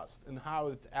the West and how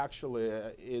it actually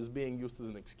is being used as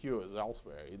an excuse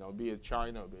elsewhere, you know, be it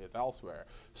China, be it elsewhere.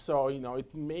 So, you know,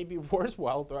 it may be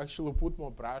worthwhile to actually put more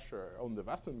pressure on the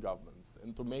Western governments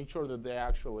and to make sure that they're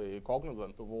actually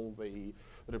cognizant of all the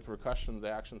repercussions the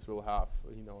actions will have,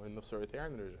 you know, in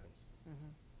authoritarian regimes.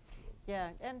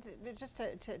 Yeah, and just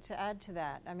to add to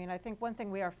that, I mean, I think one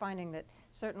thing we are finding that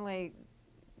certainly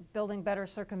building better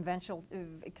circumvention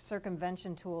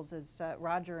tools, as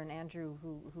Roger and Andrew,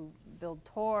 who build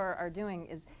Tor, are doing,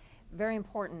 is very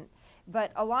important.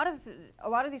 But a lot of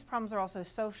these problems are also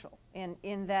social,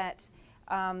 in that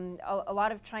a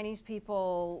lot of Chinese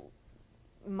people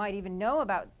might even know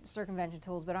about circumvention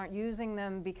tools, but aren't using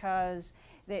them because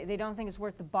they don't think it's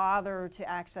worth the bother to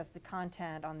access the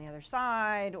content on the other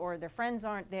side, or their friends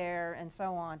aren't there, and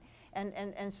so on.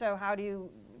 And so how do you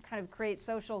kind of create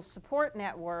social support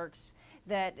networks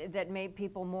that make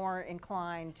people more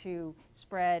inclined to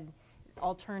spread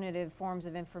alternative forms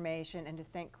of information and to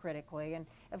think critically? And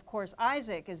of course,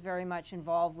 Isaac is very much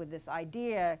involved with this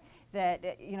idea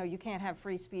that, you know, you can't have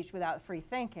free speech without free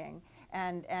thinking.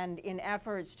 And in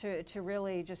efforts to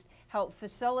really just help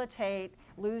facilitate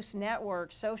loose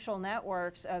networks, social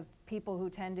networks of people who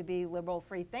tend to be liberal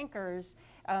free thinkers,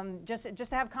 just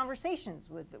to have conversations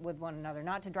with one another,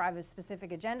 not to drive a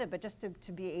specific agenda, but just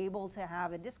to be able to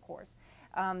have a discourse.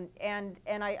 And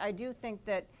I do think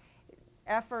that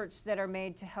efforts that are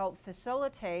made to help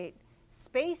facilitate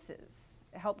spaces,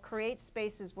 help create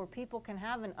spaces where people can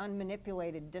have an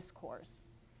unmanipulated discourse,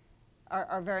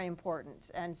 are very important.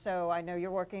 And so I know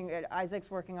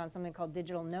Isaac's working on something called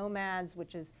Digital Nomads,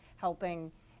 which is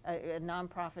helping a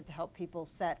nonprofit to help people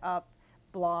set up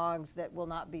blogs that will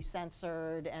not be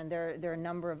censored, and there are a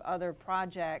number of other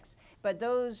projects. But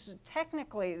those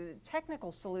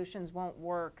technical solutions won't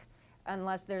work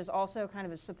unless there's also kind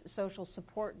of a social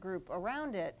support group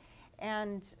around it.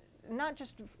 And not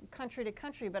just country to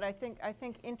country, but I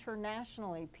think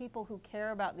internationally, people who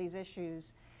care about these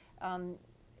issues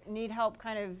need help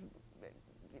kind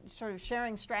of sort of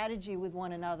sharing strategy with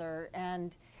one another,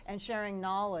 and sharing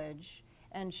knowledge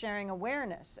and sharing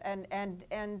awareness.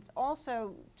 And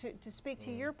also, to speak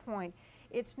to your point,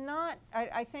 it's not,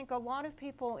 I think a lot of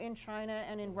people in China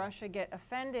and in Russia get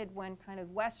offended when kind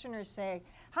of Westerners say,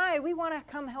 hi, we want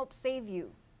to come help save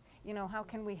you. You know, how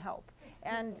can we help?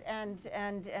 And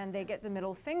they get the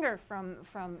middle finger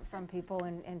from people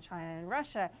in China and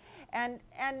Russia. And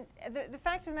the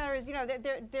fact of the matter is, you know,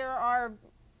 there are,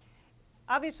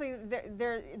 obviously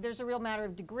there's a real matter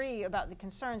of degree about the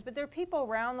concerns, but there are people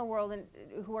around the world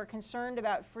who are concerned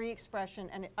about free expression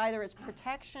and either its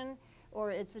protection or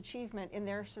its achievement in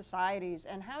their societies.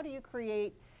 And how do you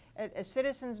create a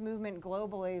citizens movement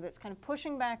globally that's kind of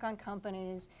pushing back on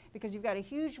companies, because you've got a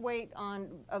huge weight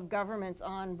of governments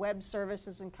on web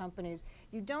services and companies.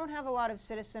 You don't have a lot of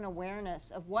citizen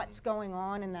awareness of what's going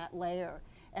on in that layer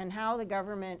and how the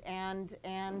government and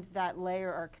that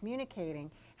layer are communicating.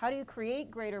 How do you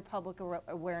create greater public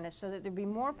awareness so that there'd be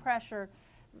more pressure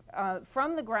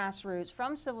from the grassroots,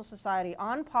 from civil society,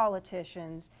 on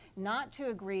politicians not to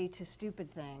agree to stupid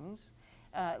things,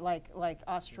 like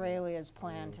Australia's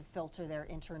plan to filter their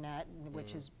internet,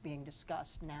 which is being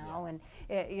discussed now, and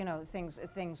you know,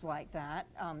 things like that,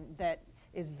 that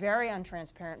is very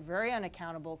untransparent, very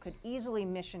unaccountable, could easily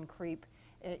mission creep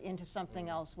into something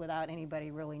else without anybody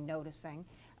really noticing.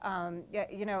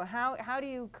 You know, how do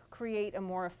you create a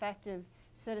more effective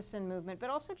citizen movement, but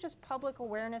also just public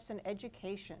awareness and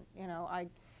education? You know,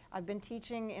 I've been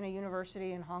teaching in a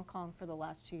university in Hong Kong for the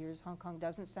last 2 years. Hong Kong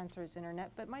doesn't censor its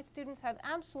internet, but my students have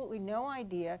absolutely no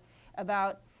idea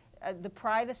about the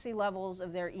privacy levels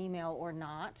of their email or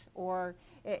not, or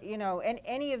you know, and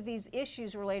any of these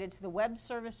issues related to the web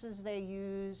services they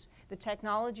use, the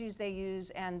technologies they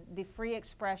use, and the free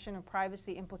expression of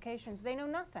privacy implications. They know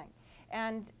nothing.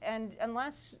 And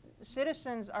unless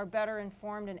citizens are better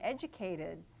informed and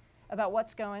educated about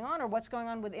what's going on, or what's going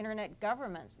on with internet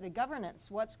governance,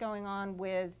 what's going on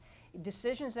with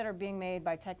decisions that are being made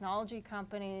by technology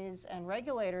companies and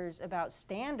regulators about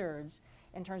standards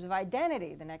in terms of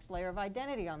identity, the next layer of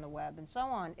identity on the web, and so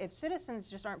on. If citizens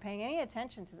just aren't paying any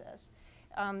attention to this,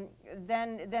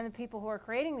 then the people who are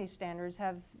creating these standards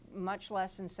have much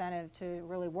less incentive to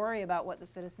really worry about what the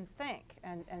citizens think.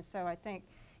 And so I think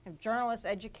if journalists,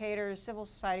 educators, civil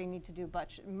society need to do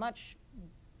much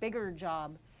bigger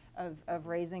job of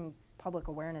raising public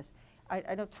awareness.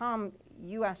 I know, Tom,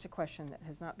 you asked a question that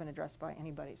has not been addressed by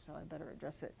anybody, so I better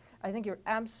address it. I think you're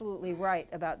absolutely right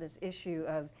about this issue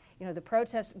of, you know, the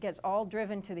protest gets all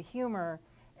driven to the humor,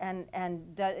 and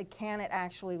can it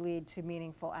actually lead to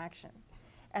meaningful action?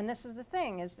 And this is the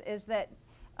thing, is that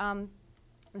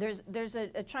there's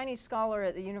a Chinese scholar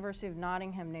at the University of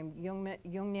Nottingham named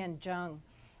Yongnian Zheng,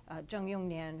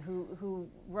 Yongnian, who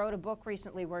wrote a book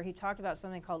recently where he talked about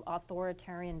something called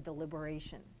authoritarian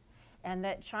deliberation. And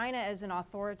that China as an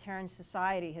authoritarian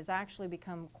society has actually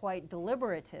become quite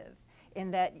deliberative, in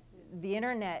that the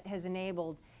internet has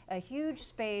enabled a huge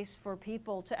space for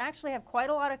people to actually have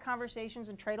quite a lot of conversations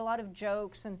and trade a lot of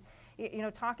jokes and, you know,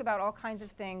 talk about all kinds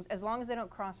of things, as long as they don't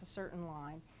cross a certain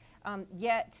line.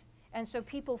 And so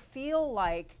people feel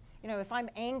like, you know, if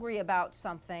I'm angry about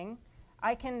something,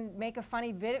 I can make a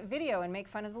funny video and make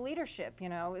fun of the leadership. You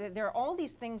know, there are all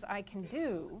these things I can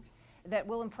do that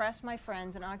will impress my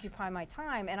friends and occupy my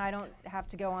time, and I don't have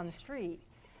to go on the street.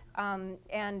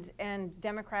 And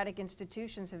democratic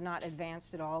institutions have not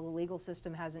advanced at all. The legal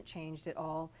system hasn't changed at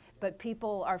all. But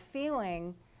people are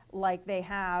feeling like they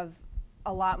have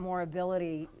a lot more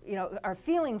ability, you know, are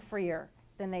feeling freer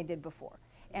than they did before.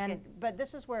 But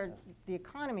this is where the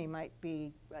economy might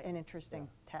be an interesting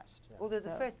test. Although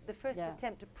the first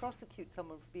attempt to prosecute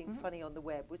someone for being funny on the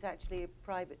web was actually a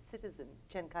private citizen,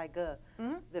 Chen Kai-ge,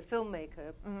 the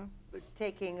filmmaker,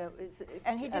 taking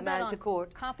and he did that to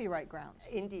court. Copyright grounds.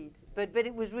 Indeed. But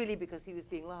it was really because he was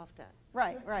being laughed at.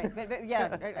 Right. but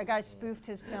yeah, a guy spoofed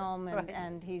his film,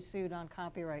 and he sued on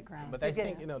copyright grounds. But I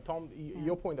think, you know, Tom,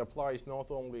 your point applies not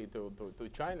only to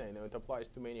China, you know, it applies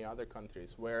to many other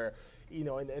countries where, you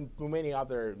know, and to many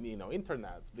other, you know,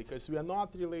 internets, because we are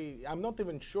not really, I'm not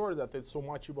even sure that it's so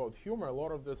much about humor. A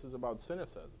lot of this is about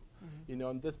cynicism. You know,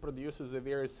 and this produces a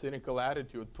very cynical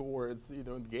attitude towards, you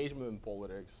know, engagement in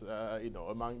politics, you know,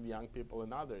 among young people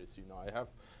and others. You know, I have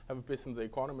a piece in The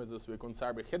Economist this week on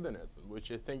cyber hedonism,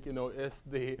 which I think, you know, is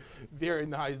the very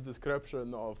nice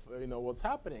description of, you know, what's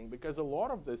happening, because a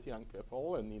lot of these young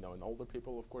people, and, you know, and older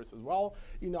people, of course, as well,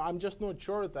 you know, I'm just not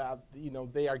sure that, you know,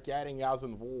 they are getting as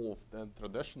involved in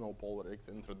traditional politics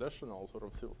and traditional sort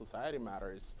of civil society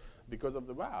matters because of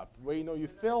the web, where, you know, you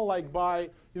feel like by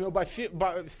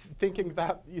thinking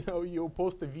that, you know, you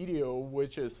post a video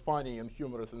which is funny and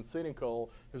humorous and cynical,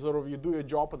 you do your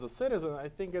job as a citizen. I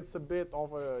think it's a bit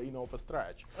of a, you know, of a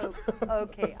stretch.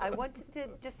 Okay, I wanted to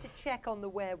just to check on the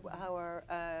web how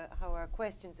our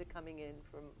questions are coming in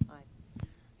from.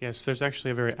 Yes, there's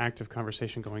actually a very active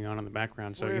conversation going on in the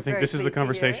background. So you think this is the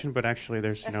conversation, but actually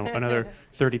there's, you know, another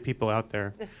 30 people out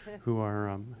there who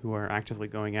are actively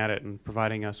going at it and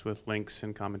providing us with links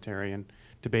and commentary and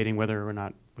debating whether or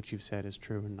not what you've said is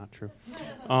true and not true.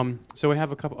 So we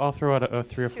have a couple. I'll throw out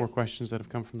 3 or 4 questions that have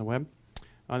come from the web.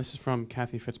 This is from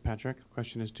Kathy Fitzpatrick. The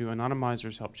question is: do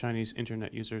anonymizers help Chinese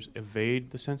internet users evade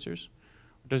the censors?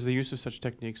 Or does the use of such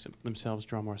techniques themselves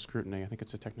draw more scrutiny? I think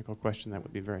it's a technical question that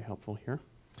would be very helpful here.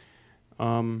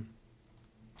 Also,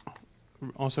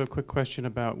 a quick question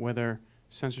about whether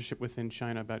censorship within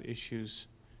China about issues.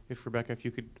 If Rebecca, if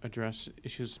you could address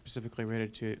issues specifically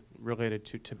related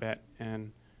to Tibet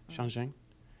and Xinjiang.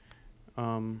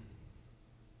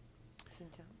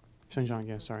 Xinjiang,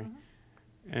 yeah, sorry.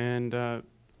 And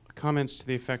comments to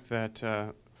the effect that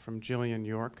from Jillian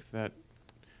York that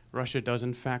Russia does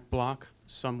in fact block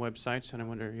some websites, and I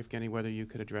wonder, Evgeny, whether you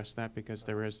could address that, because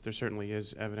there certainly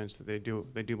is evidence that they do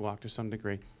block to some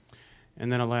degree. And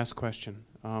then a last question: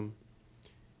 also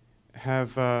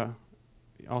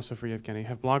for Evgeny,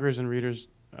 have bloggers and readers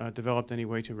developed any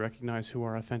way to recognize who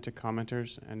are authentic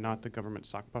commenters and not the government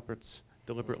sock puppets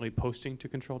deliberately posting to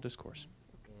control discourse?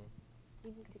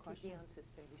 You need to keep the answers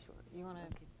fairly short. You want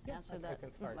to answer that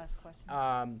last question?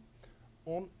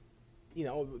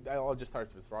 I'll just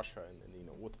start with Russia and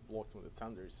what it blocks with its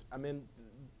senders. I mean,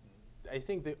 I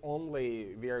think the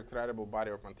only very credible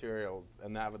body of material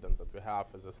and evidence that we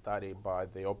have is a study by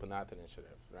the Open Net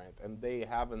Initiative, right? And they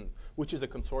haven't, which is a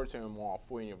consortium of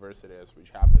 4 universities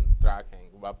which have been tracking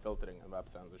web filtering and web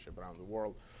censorship around the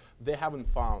world. They haven't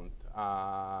found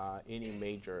any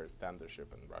major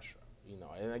censorship in Russia.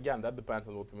 And again, that depends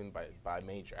on what we mean by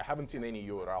major. I haven't seen any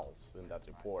URLs in that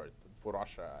report for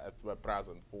Russia at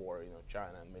present for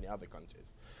China and many other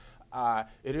countries.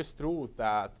 It is true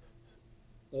that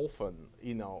often,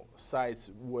 sites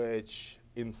which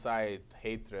incite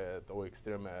hatred or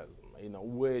extremism,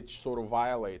 which sort of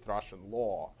violate Russian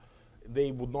law,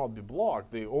 they would not be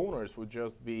blocked. The owners would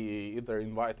just be either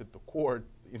invited to court,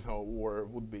 or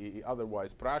would be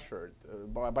otherwise pressured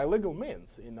by legal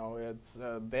means. It's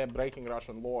they're breaking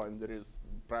Russian law and there is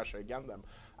pressure against them.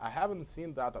 I haven't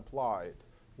seen that applied,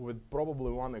 with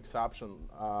probably one exception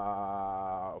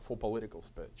for political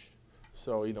speech.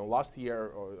 So, last year,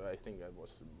 or I think it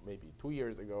was maybe 2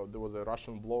 years ago, there was a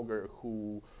Russian blogger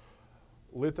who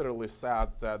literally said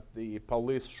that the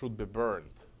police should be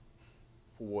burned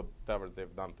for whatever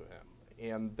they've done to him.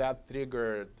 And that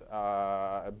triggered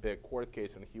a big court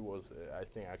case, and he was, I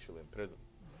think, actually in prison.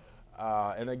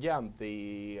 And again,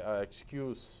 the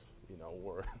excuse,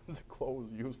 or the clause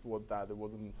used was that it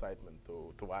was an incitement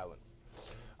to violence.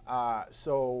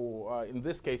 So in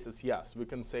these cases, yes, we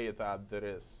can say that there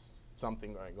is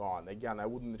something going on. Again, I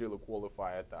wouldn't really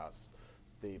qualify it as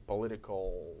the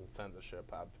political censorship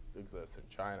that exists in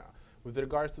China. With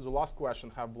regards to the last question,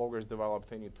 have bloggers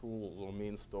developed any tools or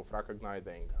means of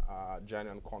recognizing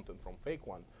genuine content from fake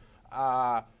one?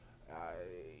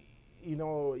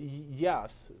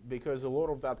 Yes, because a lot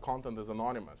of that content is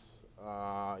anonymous.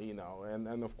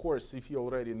 And of course, if you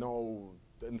already know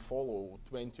and follow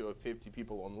 20 or 50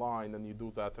 people online and you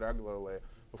do that regularly,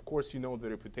 of course you know their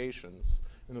reputations,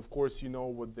 and of course you know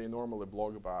what they normally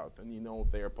blog about, and you know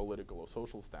their political or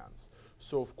social stance.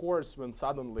 So of course when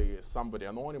suddenly somebody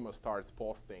anonymous starts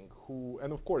posting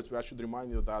and of course I should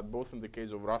remind you that both in the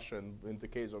case of Russia and in the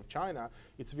case of China,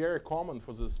 it's very common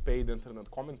for these paid internet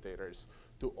commentators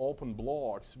to open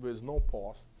blogs with no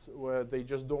posts, where they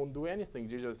just don't do anything.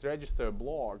 They just register a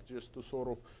blog just to sort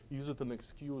of use it an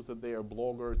excuse that they are a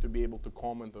blogger to be able to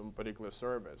comment on a particular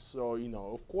service. So,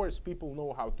 of course, people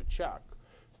know how to check.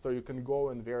 So you can go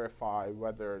and verify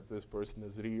whether this person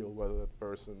is real, whether that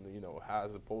person,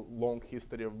 has a long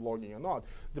history of blogging or not.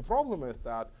 The problem is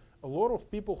that a lot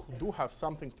of people who do have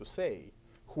something to say,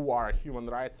 who are human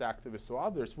rights activists or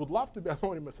others, would love to be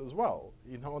anonymous as well.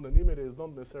 Anonymity is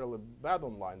not necessarily bad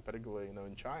online, particularly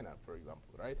in China, for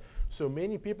example, right? So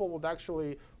many people would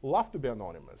actually love to be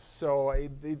anonymous. So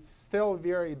it's still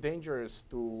very dangerous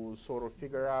to sort of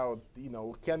figure out,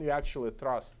 can you actually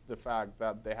trust the fact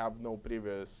that they have no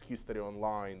previous history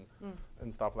online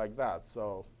and stuff like that.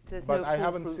 So, but I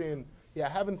haven't seen. Yeah, I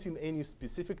haven't seen any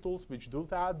specific tools which do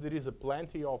that. There is a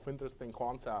plenty of interesting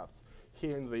concepts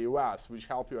here in the US which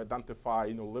help you identify,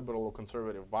 liberal or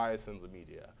conservative bias in the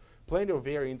media. Plenty of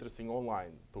very interesting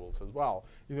online tools as well.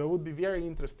 It would be very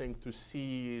interesting to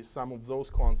see some of those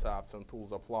concepts and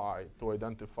tools applied to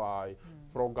identify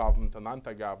pro-government and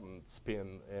anti-government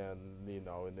spin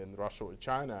in Russia or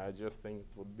China. I just think it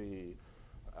would be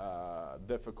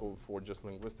difficult for just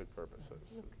linguistic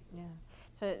purposes. Yeah.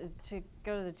 To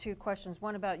go to the 2 questions,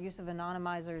 one about use of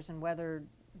anonymizers and whether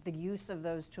the use of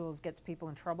those tools gets people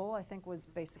in trouble, I think was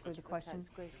basically the question.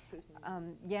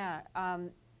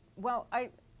 Well,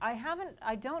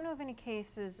 I don't know of any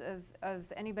cases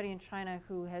of anybody in China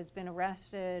who has been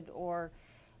arrested or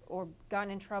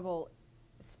gotten in trouble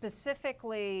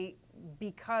specifically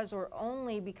because or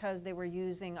only because they were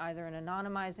using either an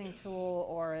anonymizing tool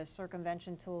or a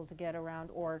circumvention tool to get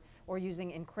around, or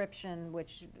using encryption,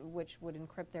 which would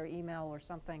encrypt their email or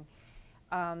something.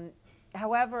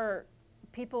 However,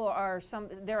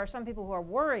 there are some people who are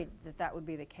worried that that would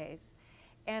be the case.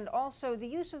 And also, the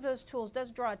use of those tools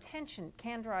does draw attention,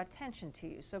 can draw attention to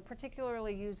you. So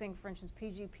particularly using, for instance,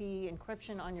 PGP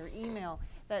encryption on your email,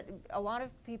 that a lot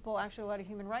of people, actually a lot of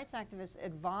human rights activists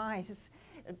advise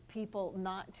people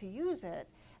not to use it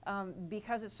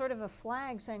because it's sort of a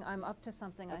flag saying, I'm up to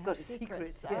something, I have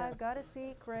secrets. I've got a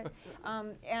secret.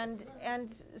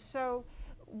 And so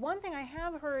one thing I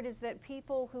have heard is that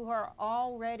people who are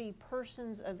already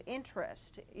persons of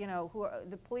interest, you know, who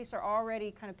the police are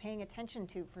already kind of paying attention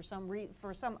to for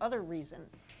some other reason,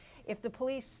 if the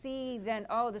police see then,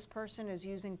 oh, this person is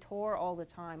using Tor all the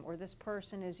time, or this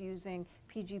person is using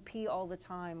PGP all the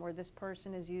time, or this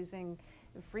person is using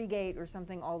FreeGate or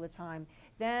something all the time,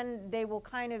 then they will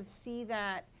kind of see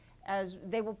that as,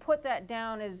 they will put that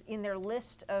down as in their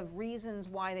list of reasons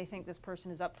why they think this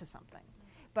person is up to something.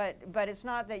 But it's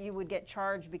not that you would get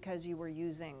charged because you were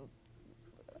using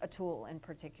a tool in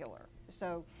particular.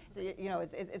 So you know,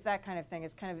 it's that kind of thing.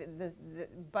 It's kind of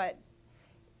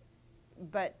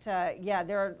yeah,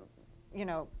 there are, you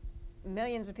know,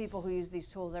 millions of people who use these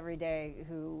tools every day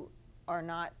who are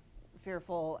not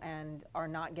fearful and are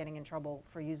not getting in trouble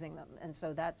for using them. And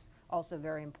so that's also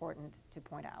very important to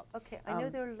point out. Okay, I know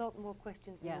there are a lot more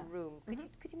questions in the room.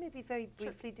 Could you maybe very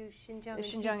briefly do Xinjiang and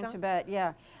Xinjiang and Tibet,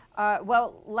 yeah.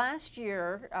 Well, last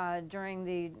year, during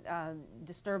the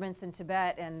disturbance in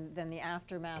Tibet and then the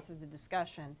aftermath of the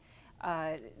discussion,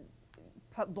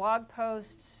 blog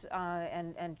posts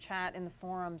and chat in the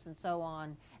forums and so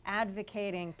on,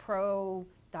 advocating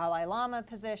pro-Dalai Lama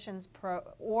positions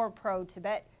or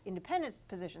pro-Tibet independence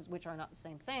positions, which are not the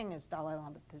same thing as Dalai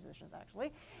Lama positions,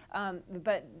 actually.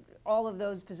 But all of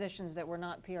those positions that were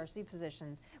not PRC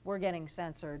positions were getting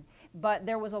censored. But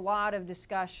there was a lot of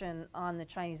discussion on the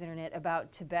Chinese internet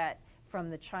about Tibet from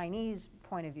the Chinese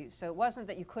point of view. So it wasn't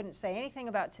that you couldn't say anything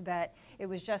about Tibet, it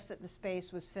was just that the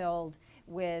space was filled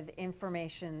with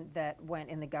information that went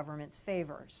in the government's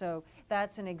favor. So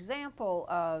that's an example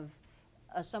of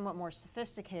a somewhat more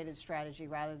sophisticated strategy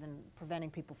rather than preventing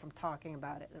people from talking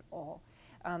about it at all.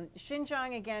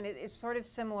 Xinjiang, again, it's sort of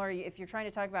similar. If you're trying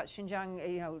to talk about Xinjiang,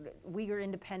 you know, Uyghur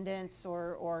independence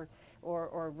or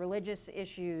religious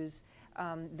issues,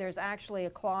 there's actually a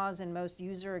clause in most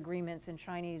user agreements in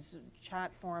Chinese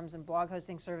chat forums and blog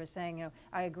hosting service saying, you know,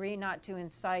 I agree not to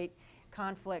incite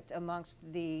conflict amongst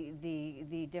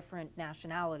the different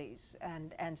nationalities,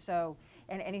 and so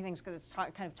anything that's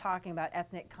kind of talking about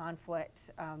ethnic conflict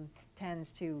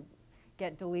tends to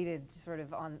get deleted sort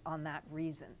of on that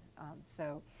reason.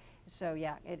 So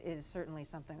yeah, it is certainly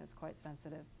something that's quite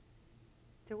sensitive.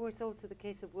 There was also the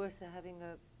case of Warsaw having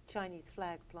a Chinese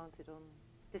flag planted on.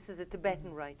 This is a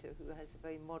Tibetan writer who has a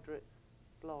very moderate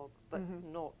blog, but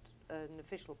not an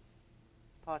official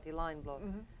party line blog.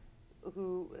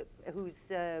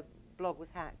 Whose blog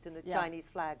was hacked and a Chinese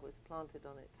flag was planted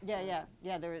on it.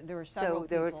 Yeah. There were several. So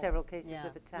there were several cases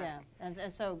of attack. Yeah,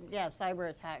 and so yeah, cyber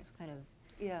attacks kind of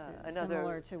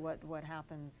similar to what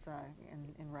happens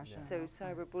in Russia. So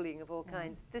cyberbullying of all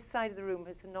kinds. This side of the room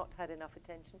has not had enough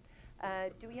attention.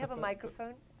 Do we have a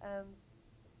microphone,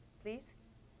 please?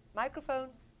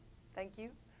 Microphones, thank you.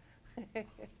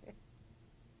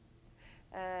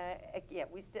 Yeah,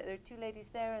 there are two ladies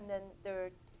there, and then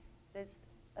there's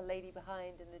a lady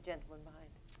behind and a gentleman behind.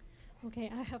 Okay,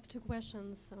 I have two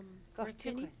questions. Gosh,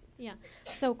 two questions. Yeah,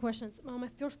 so questions. My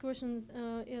first question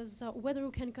is whether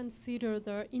you can consider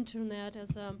the internet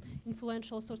as an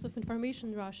influential source of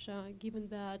information in Russia, given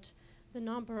that the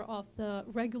number of the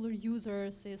regular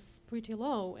users is pretty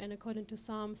low, and according to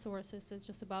some sources, it's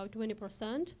just about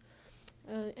 20%.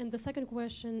 And the second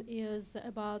question is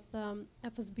about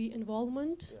FSB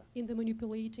involvement in the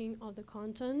manipulating of the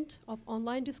content of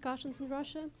online discussions in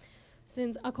Russia,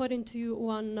 since according to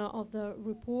one of the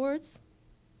reports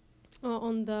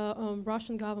on the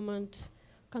Russian government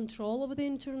control over the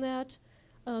internet,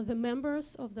 the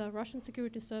members of the Russian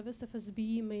security service,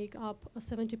 FSB, make up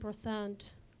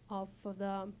 70% of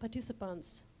the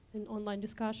participants in online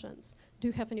discussions. Do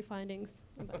you have any findings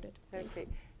about it? Okay.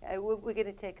 We're going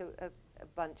to take a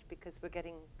bunch because we're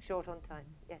getting short on time.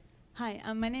 Yes. Hi,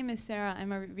 my name is Sarah.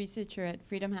 I'm a researcher at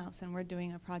Freedom House, and we're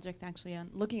doing a project actually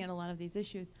on looking at a lot of these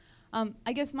issues.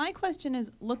 I guess my question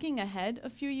is looking ahead a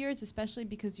few years, especially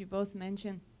because you both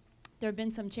mentioned there have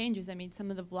been some changes. I mean,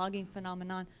 some of the blogging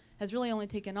phenomenon has really only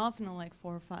taken off in the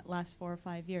last 4 or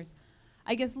 5 years.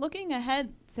 I guess looking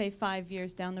ahead, say 5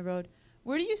 years down the road,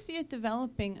 where do you see it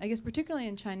developing, I guess particularly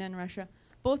in China and Russia,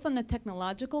 both on the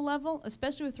technological level,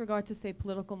 especially with regard to, say,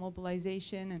 political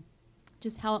mobilization and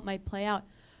just how it might play out,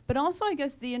 but also, I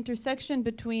guess, the intersection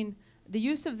between the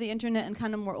use of the internet and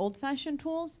kind of more old-fashioned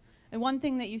tools, And one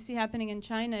thing that you see happening in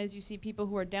China is you see people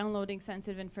who are downloading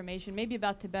sensitive information, maybe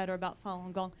about Tibet or about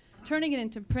Falun Gong, turning it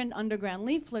into print underground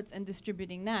leaflets and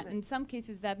distributing that. In some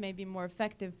cases, that may be more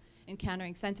effective in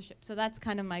countering censorship. So that's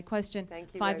kind of my question.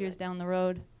 5 years down the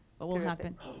road, what will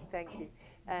happen? Thank you.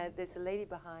 There's a lady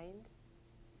behind.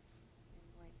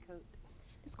 White coat.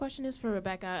 This question is for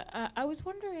Rebecca. I was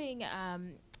wondering,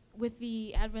 with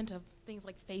the advent of things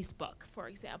like Facebook, for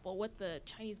example, what the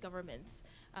Chinese government's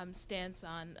stance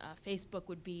on Facebook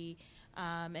would be,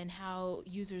 and how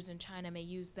users in China may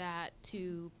use that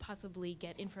to possibly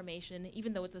get information,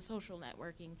 even though it's a social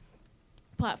networking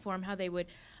platform, how they would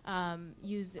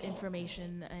use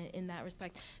information in that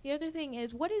respect. The other thing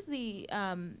is, what is the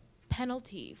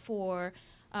penalty for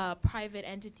private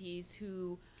entities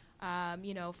who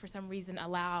for some reason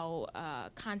allow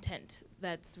content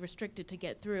that's restricted to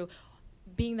get through,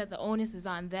 being that the onus is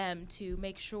on them to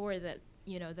make sure that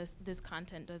this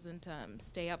content doesn't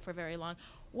stay up for very long?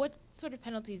 What sort of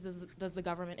penalties does the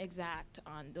government exact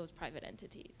on those private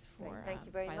entities for Thank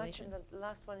you very violations? much. And the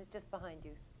last one is just behind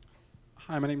you.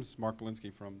 Hi, my name is Mark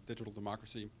Belinsky from Digital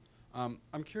Democracy.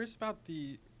 I'm curious about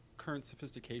the current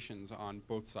sophistications on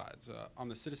both sides. On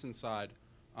the citizen side,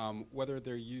 whether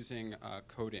they're using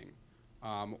coding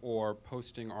or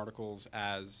posting articles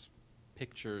as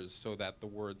pictures so that the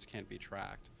words can't be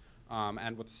tracked,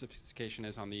 and what the sophistication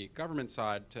is on the government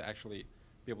side to actually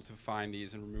be able to find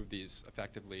these and remove these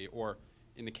effectively, or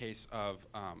in the case of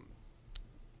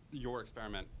your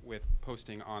experiment with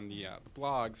posting on the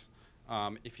blogs,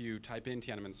 if you type in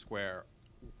Tiananmen Square,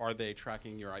 are they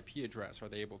tracking your IP address? Are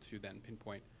they able to then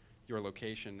pinpoint your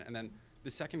location? And then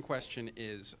the second question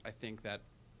is, I think that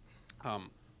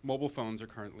mobile phones are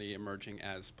currently emerging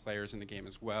as players in the game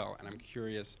as well, and I'm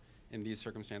curious in these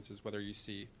circumstances whether you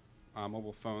see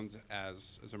mobile phones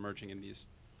as emerging in these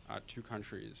two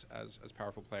countries as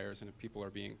powerful players, and if people are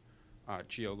being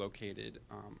geolocated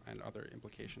and other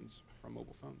implications from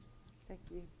mobile phones. Thank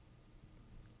you.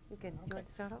 You can. Do you want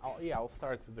to start off? I'll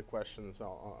start with the questions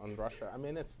on Russia. I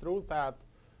mean, it's true that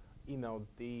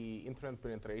the internet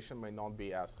penetration may not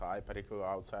be as high, particularly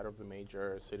outside of the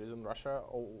major cities in Russia.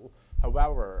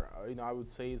 However, I would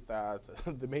say that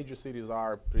the major cities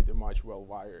are pretty much well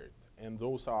wired, and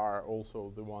those are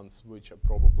also the ones which are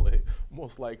probably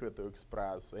most likely to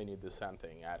express any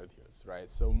dissenting attitudes, right?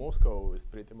 So Moscow is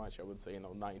pretty much, I would say,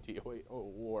 90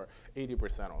 or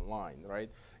 80% online,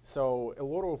 right? So a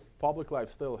lot of public life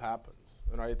still happens,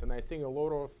 right? And I think a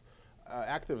lot of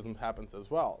activism happens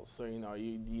as well. So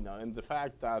and the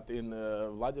fact that in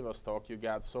Vladivostok you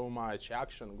got so much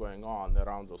action going on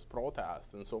around those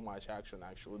protests, and so much action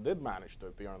actually did manage to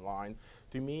appear online,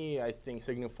 to me, I think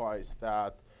signifies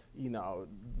that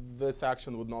this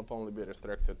action would not only be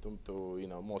restricted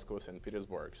to Moscow and St.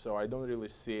 Petersburg. So I don't really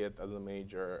see it as a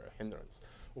major hindrance.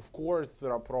 Of course,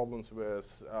 there are problems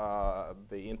with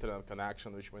the internet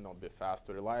connection, which may not be fast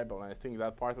or reliable, and I think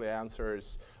that partly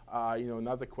answers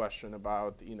another question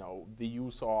about the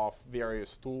use of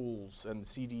various tools and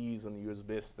CDs and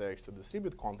USB sticks to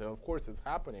distribute content. Of course, it's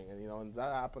happening, and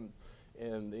that happened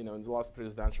in the last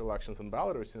presidential elections in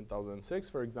Belarus in 2006,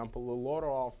 for example. A lot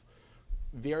of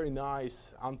very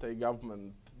nice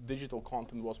anti-government digital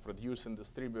content was produced and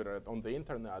distributed on the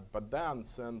internet, but then,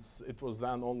 since it was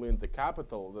then only in the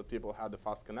capital that people had a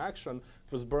fast connection,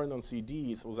 it was burned on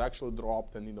CDs, it was actually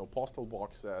dropped in postal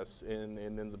boxes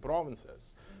in the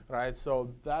provinces, right?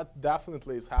 So that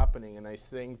definitely is happening, and I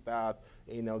think that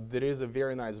there is a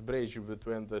very nice bridge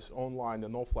between this online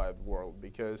and offline world,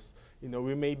 because it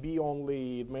may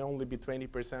only be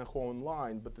 20% who are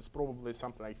online, but it's probably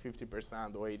something like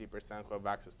 50% or 80% who have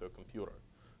access to a computer,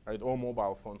 right, or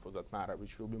mobile phone for that matter,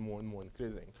 which will be more and more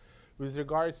increasing. With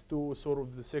regards to sort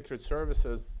of the secret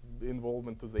services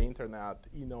involvement to the internet,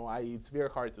 it's very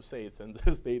hard to say it, and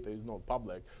this data is not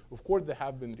public. Of course, there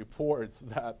have been reports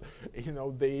that,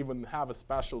 they even have a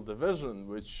special division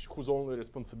whose only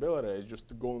responsibility is just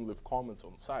to go and leave comments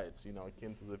on sites,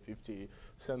 akin to the 50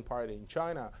 Cent Party in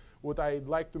China. What I'd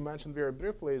like to mention very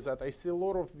briefly is that I see a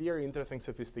lot of very interesting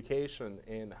sophistication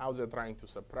in how they're trying to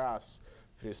suppress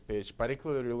free speech,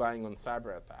 particularly relying on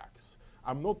cyber attacks.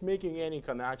 I'm not making any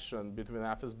connection between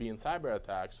FSB and cyber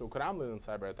attacks, or Kremlin and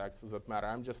cyber attacks for that matter.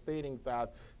 I'm just stating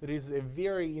that there is a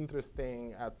very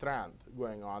interesting trend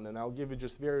going on, and I'll give you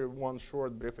just one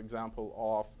short brief example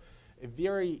of a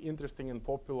very interesting and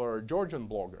popular Georgian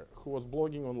blogger who was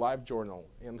blogging on LiveJournal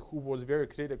and who was very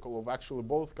critical of actually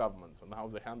both governments and how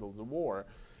they handled the war.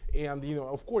 And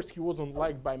of course, he wasn't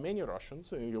liked by many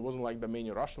Russians, and he wasn't liked by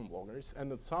many Russian bloggers.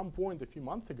 And at some point, a few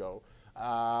months ago,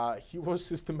 he was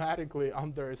systematically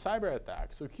under a cyber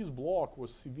attack. So his blog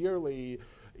was severely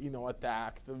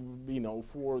attacked,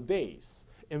 for days.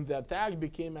 And the attack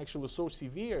became actually so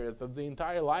severe that the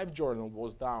entire LiveJournal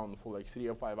was down for like 3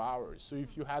 or 5 hours. So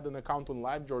if you had an account on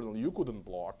LiveJournal, you couldn't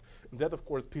block. And that, of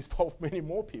course, pissed off many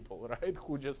more people, right?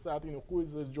 Who just thought, who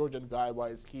is this Georgian guy? Why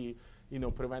is he,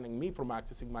 preventing me from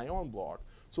accessing my own blog?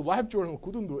 So LiveJournal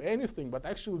couldn't do anything but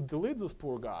actually delete this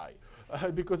poor guy.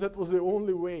 Because that was the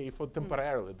only way for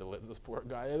temporarily delete this poor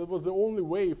guy. It was the only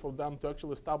way for them to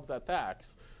actually stop the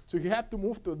attacks. So he had to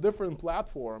move to a different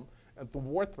platform and to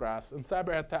WordPress, and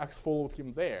cyber attacks followed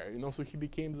him there. So he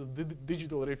became this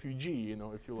digital refugee,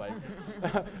 if you like.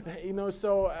 And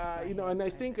I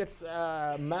think it's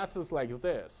methods like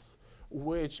this,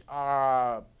 which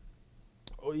are,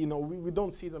 we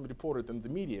don't see them reported in the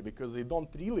media because they don't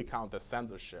really count as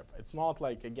censorship. It's not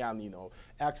like, again,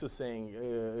 accessing,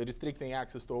 restricting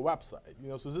access to a website.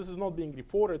 So this is not being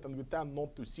reported, and we tend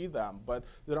not to see them. But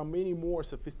there are many more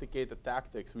sophisticated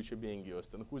tactics which are being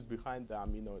used, and who's behind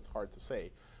them, it's hard to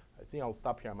say. I think I'll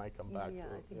stop here. I might come back. Yeah,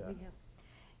 I think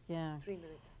we have 3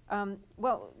 minutes.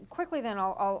 Well, quickly then,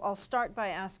 I'll start by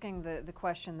asking the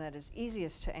question that is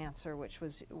easiest to answer, which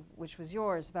was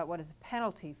yours, about what is the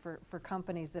penalty for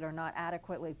companies that are not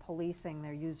adequately policing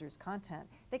their users' content.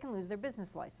 They can lose their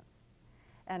business license.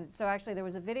 And so actually there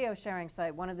was a video sharing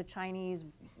site, one of the Chinese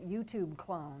YouTube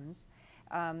clones,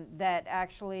 that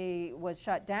actually was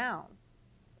shut down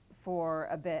for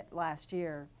a bit last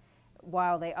year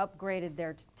while they upgraded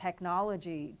their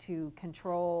technology to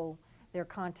control their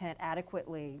content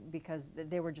adequately because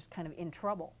they were just kind of in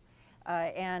trouble.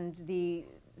 And the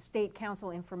State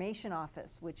Council Information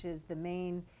Office, which is the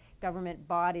main government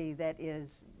body that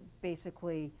is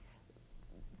basically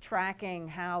tracking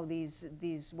how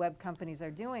these web companies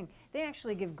are doing, they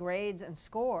actually give grades and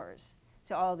scores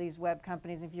to all these web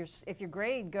companies. If your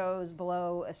grade goes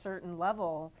below a certain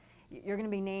level, you're going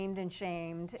to be named and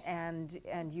shamed, and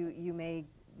you may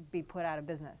be put out of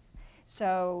business.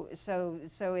 So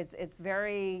it's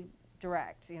very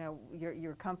direct,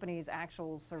 your company's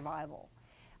actual survival.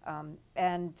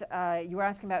 And you were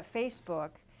asking about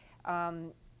Facebook.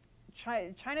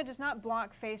 China does not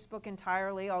block Facebook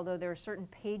entirely, although there are certain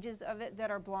pages of it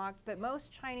that are blocked. But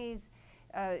most Chinese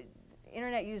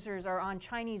internet users are on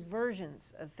Chinese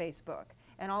versions of Facebook,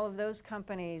 and all of those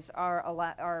companies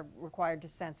are required to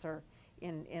censor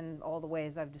in all the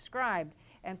ways I've described.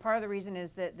 And part of the reason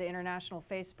is that the international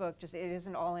Facebook it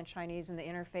isn't all in Chinese, and the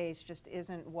interface just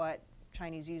isn't what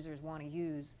Chinese users want to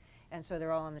use, and so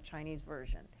they're all on the Chinese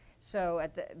version. So,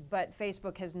 but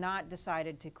Facebook has not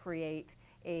decided to create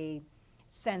a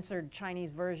censored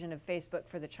Chinese version of Facebook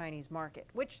for the Chinese market,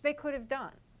 which they could have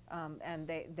done, and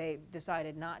they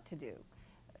decided not to do,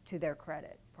 to their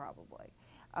credit, probably.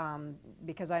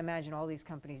 Because I imagine all these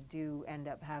companies do end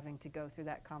up having to go through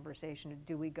that conversation of,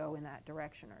 do we go in that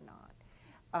direction or not?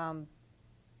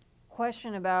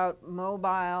 Question about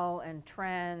mobile and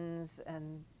trends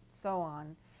and so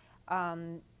on.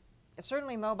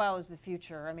 Certainly mobile is the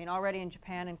future. I mean, already in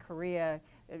Japan and Korea,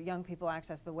 young people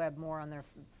access the web more on their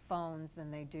phones than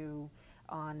they do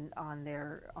on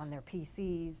their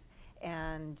PCs,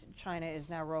 and China is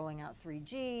now rolling out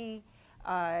 3G.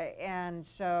 And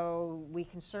so we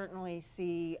can certainly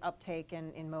see uptake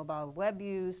in mobile web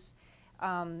use.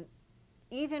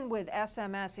 Even with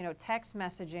SMS, text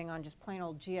messaging on just plain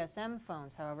old GSM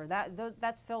phones, however,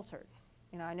 that's filtered.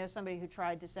 I know somebody who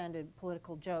tried to send a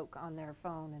political joke on their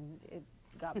phone and it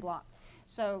got blocked.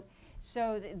 So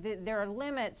there are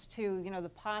limits to the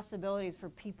possibilities for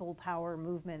people power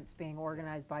movements being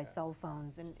organized by cell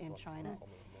phones in China.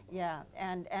 Yeah,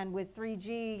 and with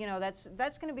 3G,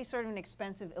 that's going to be sort of an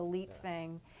expensive elite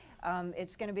thing.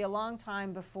 It's going to be a long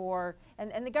time before,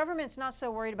 and the government's not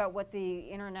so worried about what the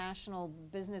international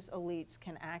business elites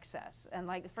can access. And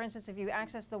like, for instance, if you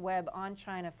access the web on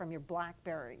China from your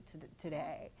BlackBerry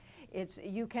today,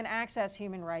 you can access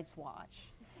Human Rights Watch.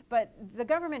 But the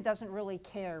government doesn't really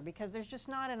care because there's just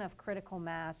not enough critical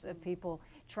mass of people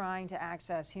trying to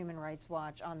access Human Rights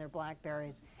Watch on their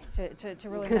BlackBerries to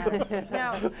really matter.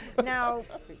 now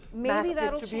maybe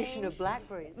that'll distribution change. Of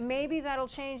BlackBerries. Maybe that'll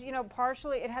change.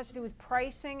 Partially it has to do with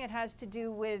pricing. It has to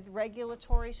do with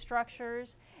regulatory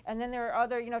structures. And then there are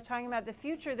other, talking about the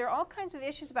future. There are all kinds of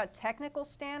issues about technical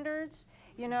standards.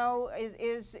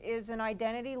 Is an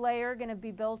identity layer going to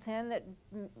be built in that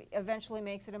eventually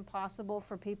makes it impossible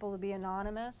for people to be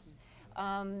anonymous?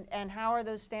 And how are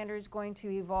those standards going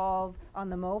to evolve on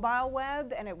the mobile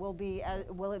web? And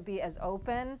will it be as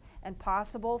open and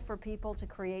possible for people to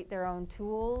create their own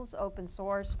tools, open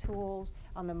source tools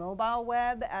on the mobile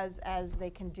web as they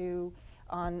can do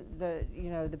on the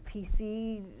the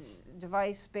PC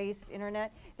device-based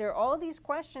internet. There are all these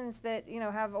questions that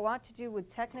have a lot to do with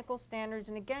technical standards,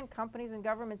 and again, companies and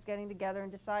governments getting together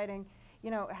and deciding,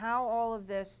 how all of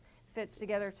this fits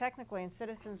together technically, and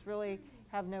citizens really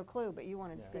have no clue. But you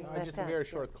wanted to say something. Just a very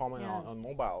short comment on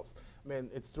mobiles. I mean,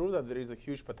 it's true that there is a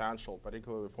huge potential,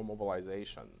 particularly for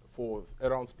mobilization,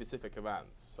 around specific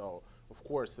events. So, of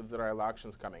course, if there are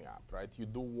elections coming up, right, you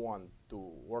do want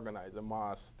to organize a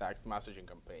mass text messaging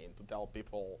campaign to tell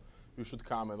people you should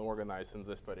come and organize in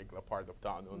this particular part of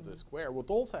town on this square. What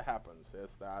also happens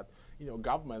is that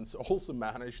governments also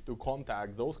manage to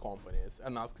contact those companies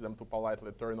and ask them to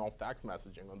politely turn off text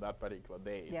messaging on that particular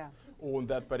day, or on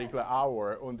that particular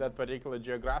hour, on that particular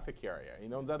geographic area.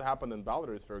 That happened in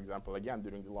Belarus, for example, again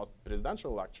during the last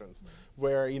presidential elections,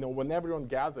 where when everyone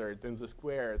gathered in the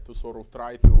square to sort of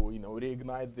try to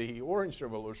reignite the Orange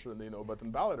Revolution, but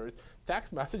in Belarus,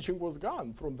 text messaging was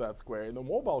gone from that square.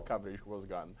 Mobile coverage was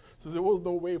gone. So there was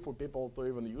no way for people to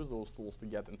even use those tools to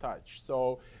get in touch.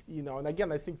 So, and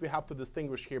again, I think we have to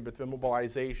distinguish here between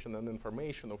mobilization and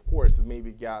information. Of course, it may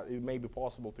be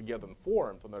possible to get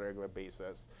informed on a regular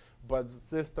basis, but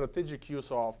this strategic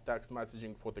use of text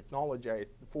messaging for technology,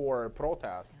 for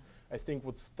protest, I think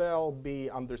would still be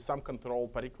under some control,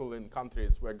 particularly in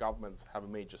countries where governments have a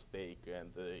major stake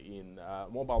in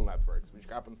mobile networks, which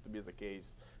happens to be the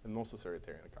case in most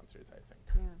authoritarian countries, I think.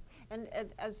 Yeah. And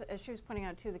as she was pointing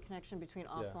out too, the connection between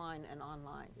offline and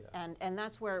online, and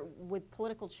that's where, with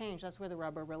political change, that's where the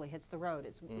rubber really hits the road.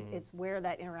 It's where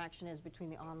that interaction is between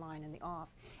the online and the off,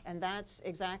 and that's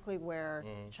exactly where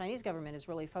the Chinese government is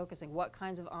really focusing. What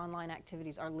kinds of online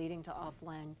activities are leading to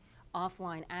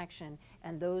offline action,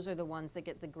 and those are the ones that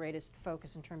get the greatest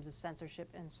focus in terms of censorship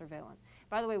and surveillance.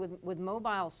 By the way, with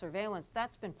mobile surveillance,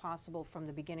 that's been possible from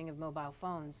the beginning of mobile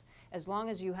phones. As long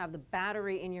as you have the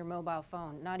battery in your mobile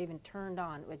phone, not even turned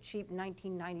on, a cheap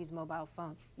 1990s mobile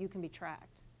phone, you can be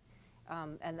tracked.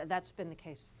 And that's been the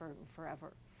case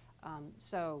forever.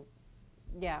 So,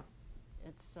 yeah,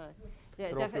 it's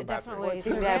definitely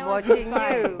surveillance watching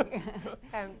you.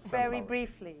 Very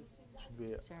briefly.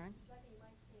 Sharon?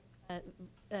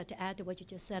 To add to what you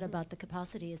just said about the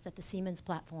capacity, is that the Siemens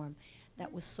platform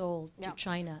that was sold to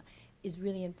China is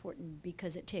really important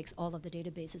because it takes all of the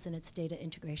databases and its data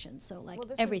integration. So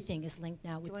everything is linked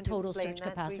now with total search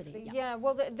capacity. Yeah,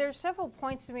 well, there's several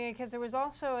points to me, because there was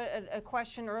also a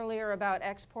question earlier about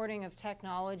exporting of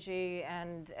technology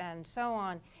and so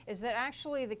on. Is that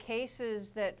actually the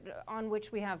cases on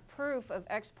which we have proof of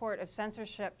export of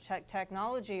censorship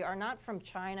technology are not from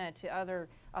China to other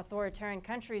authoritarian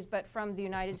countries, but from the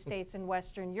United States and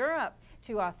Western Europe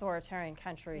to authoritarian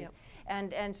countries.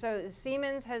 And so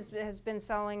Siemens has been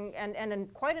selling, and in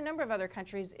quite a number of other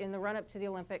countries in the run-up to the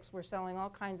Olympics, we're selling all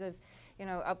kinds of,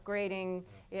 upgrading,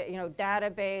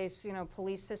 database,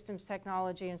 police systems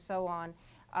technology, and so on.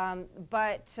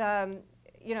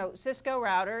 Cisco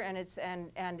router and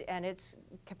its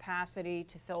capacity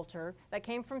to filter, that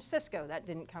came from Cisco. That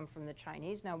didn't come from the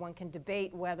Chinese. Now one can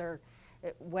debate whether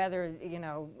it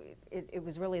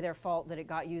was really their fault that it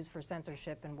got used for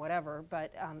censorship and whatever,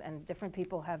 but and different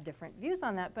people have different views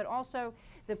on that. But also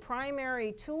the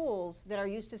primary tools that are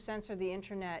used to censor the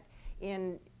internet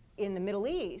in the Middle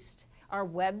East are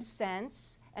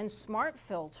WebSense and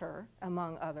SmartFilter,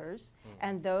 among others,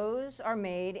 and those are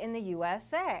made in the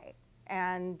USA.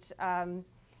 And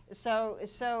so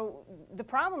the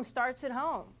problem starts at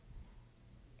home.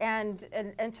 And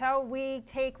until we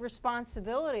take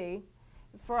responsibility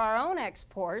for our own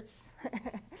exports,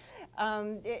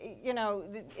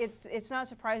 it's not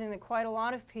surprising that quite a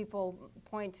lot of people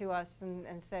point to us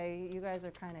and say, you guys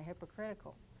are kind of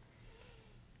hypocritical.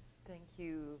 Thank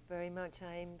you very much.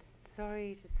 I'm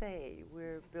sorry to say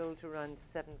we're billed to run to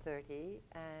 7:30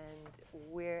 and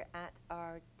we're at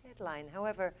our deadline.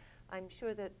 However, I'm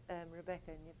sure that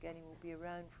Rebecca and Evgeny will be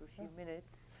around for a few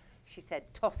minutes. She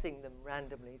said, tossing them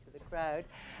randomly to the crowd,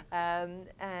 and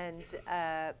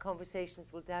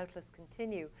conversations will doubtless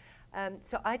continue.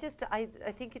 So I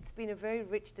think it's been a very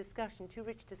rich discussion, too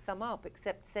rich to sum up,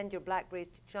 except send your BlackBerries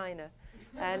to China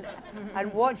and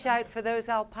watch out for those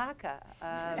alpaca.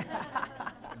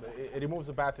 Remove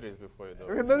the batteries before you do it.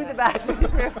 Remove the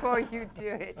batteries before you do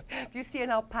it. If you see an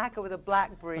alpaca with a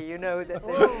BlackBerry, you know that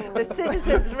the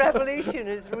citizens' revolution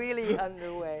is really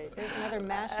underway. There's another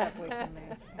mashup we can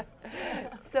make.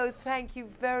 So thank you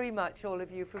very much, all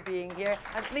of you, for being here.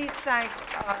 And please thank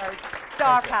our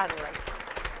star panelists.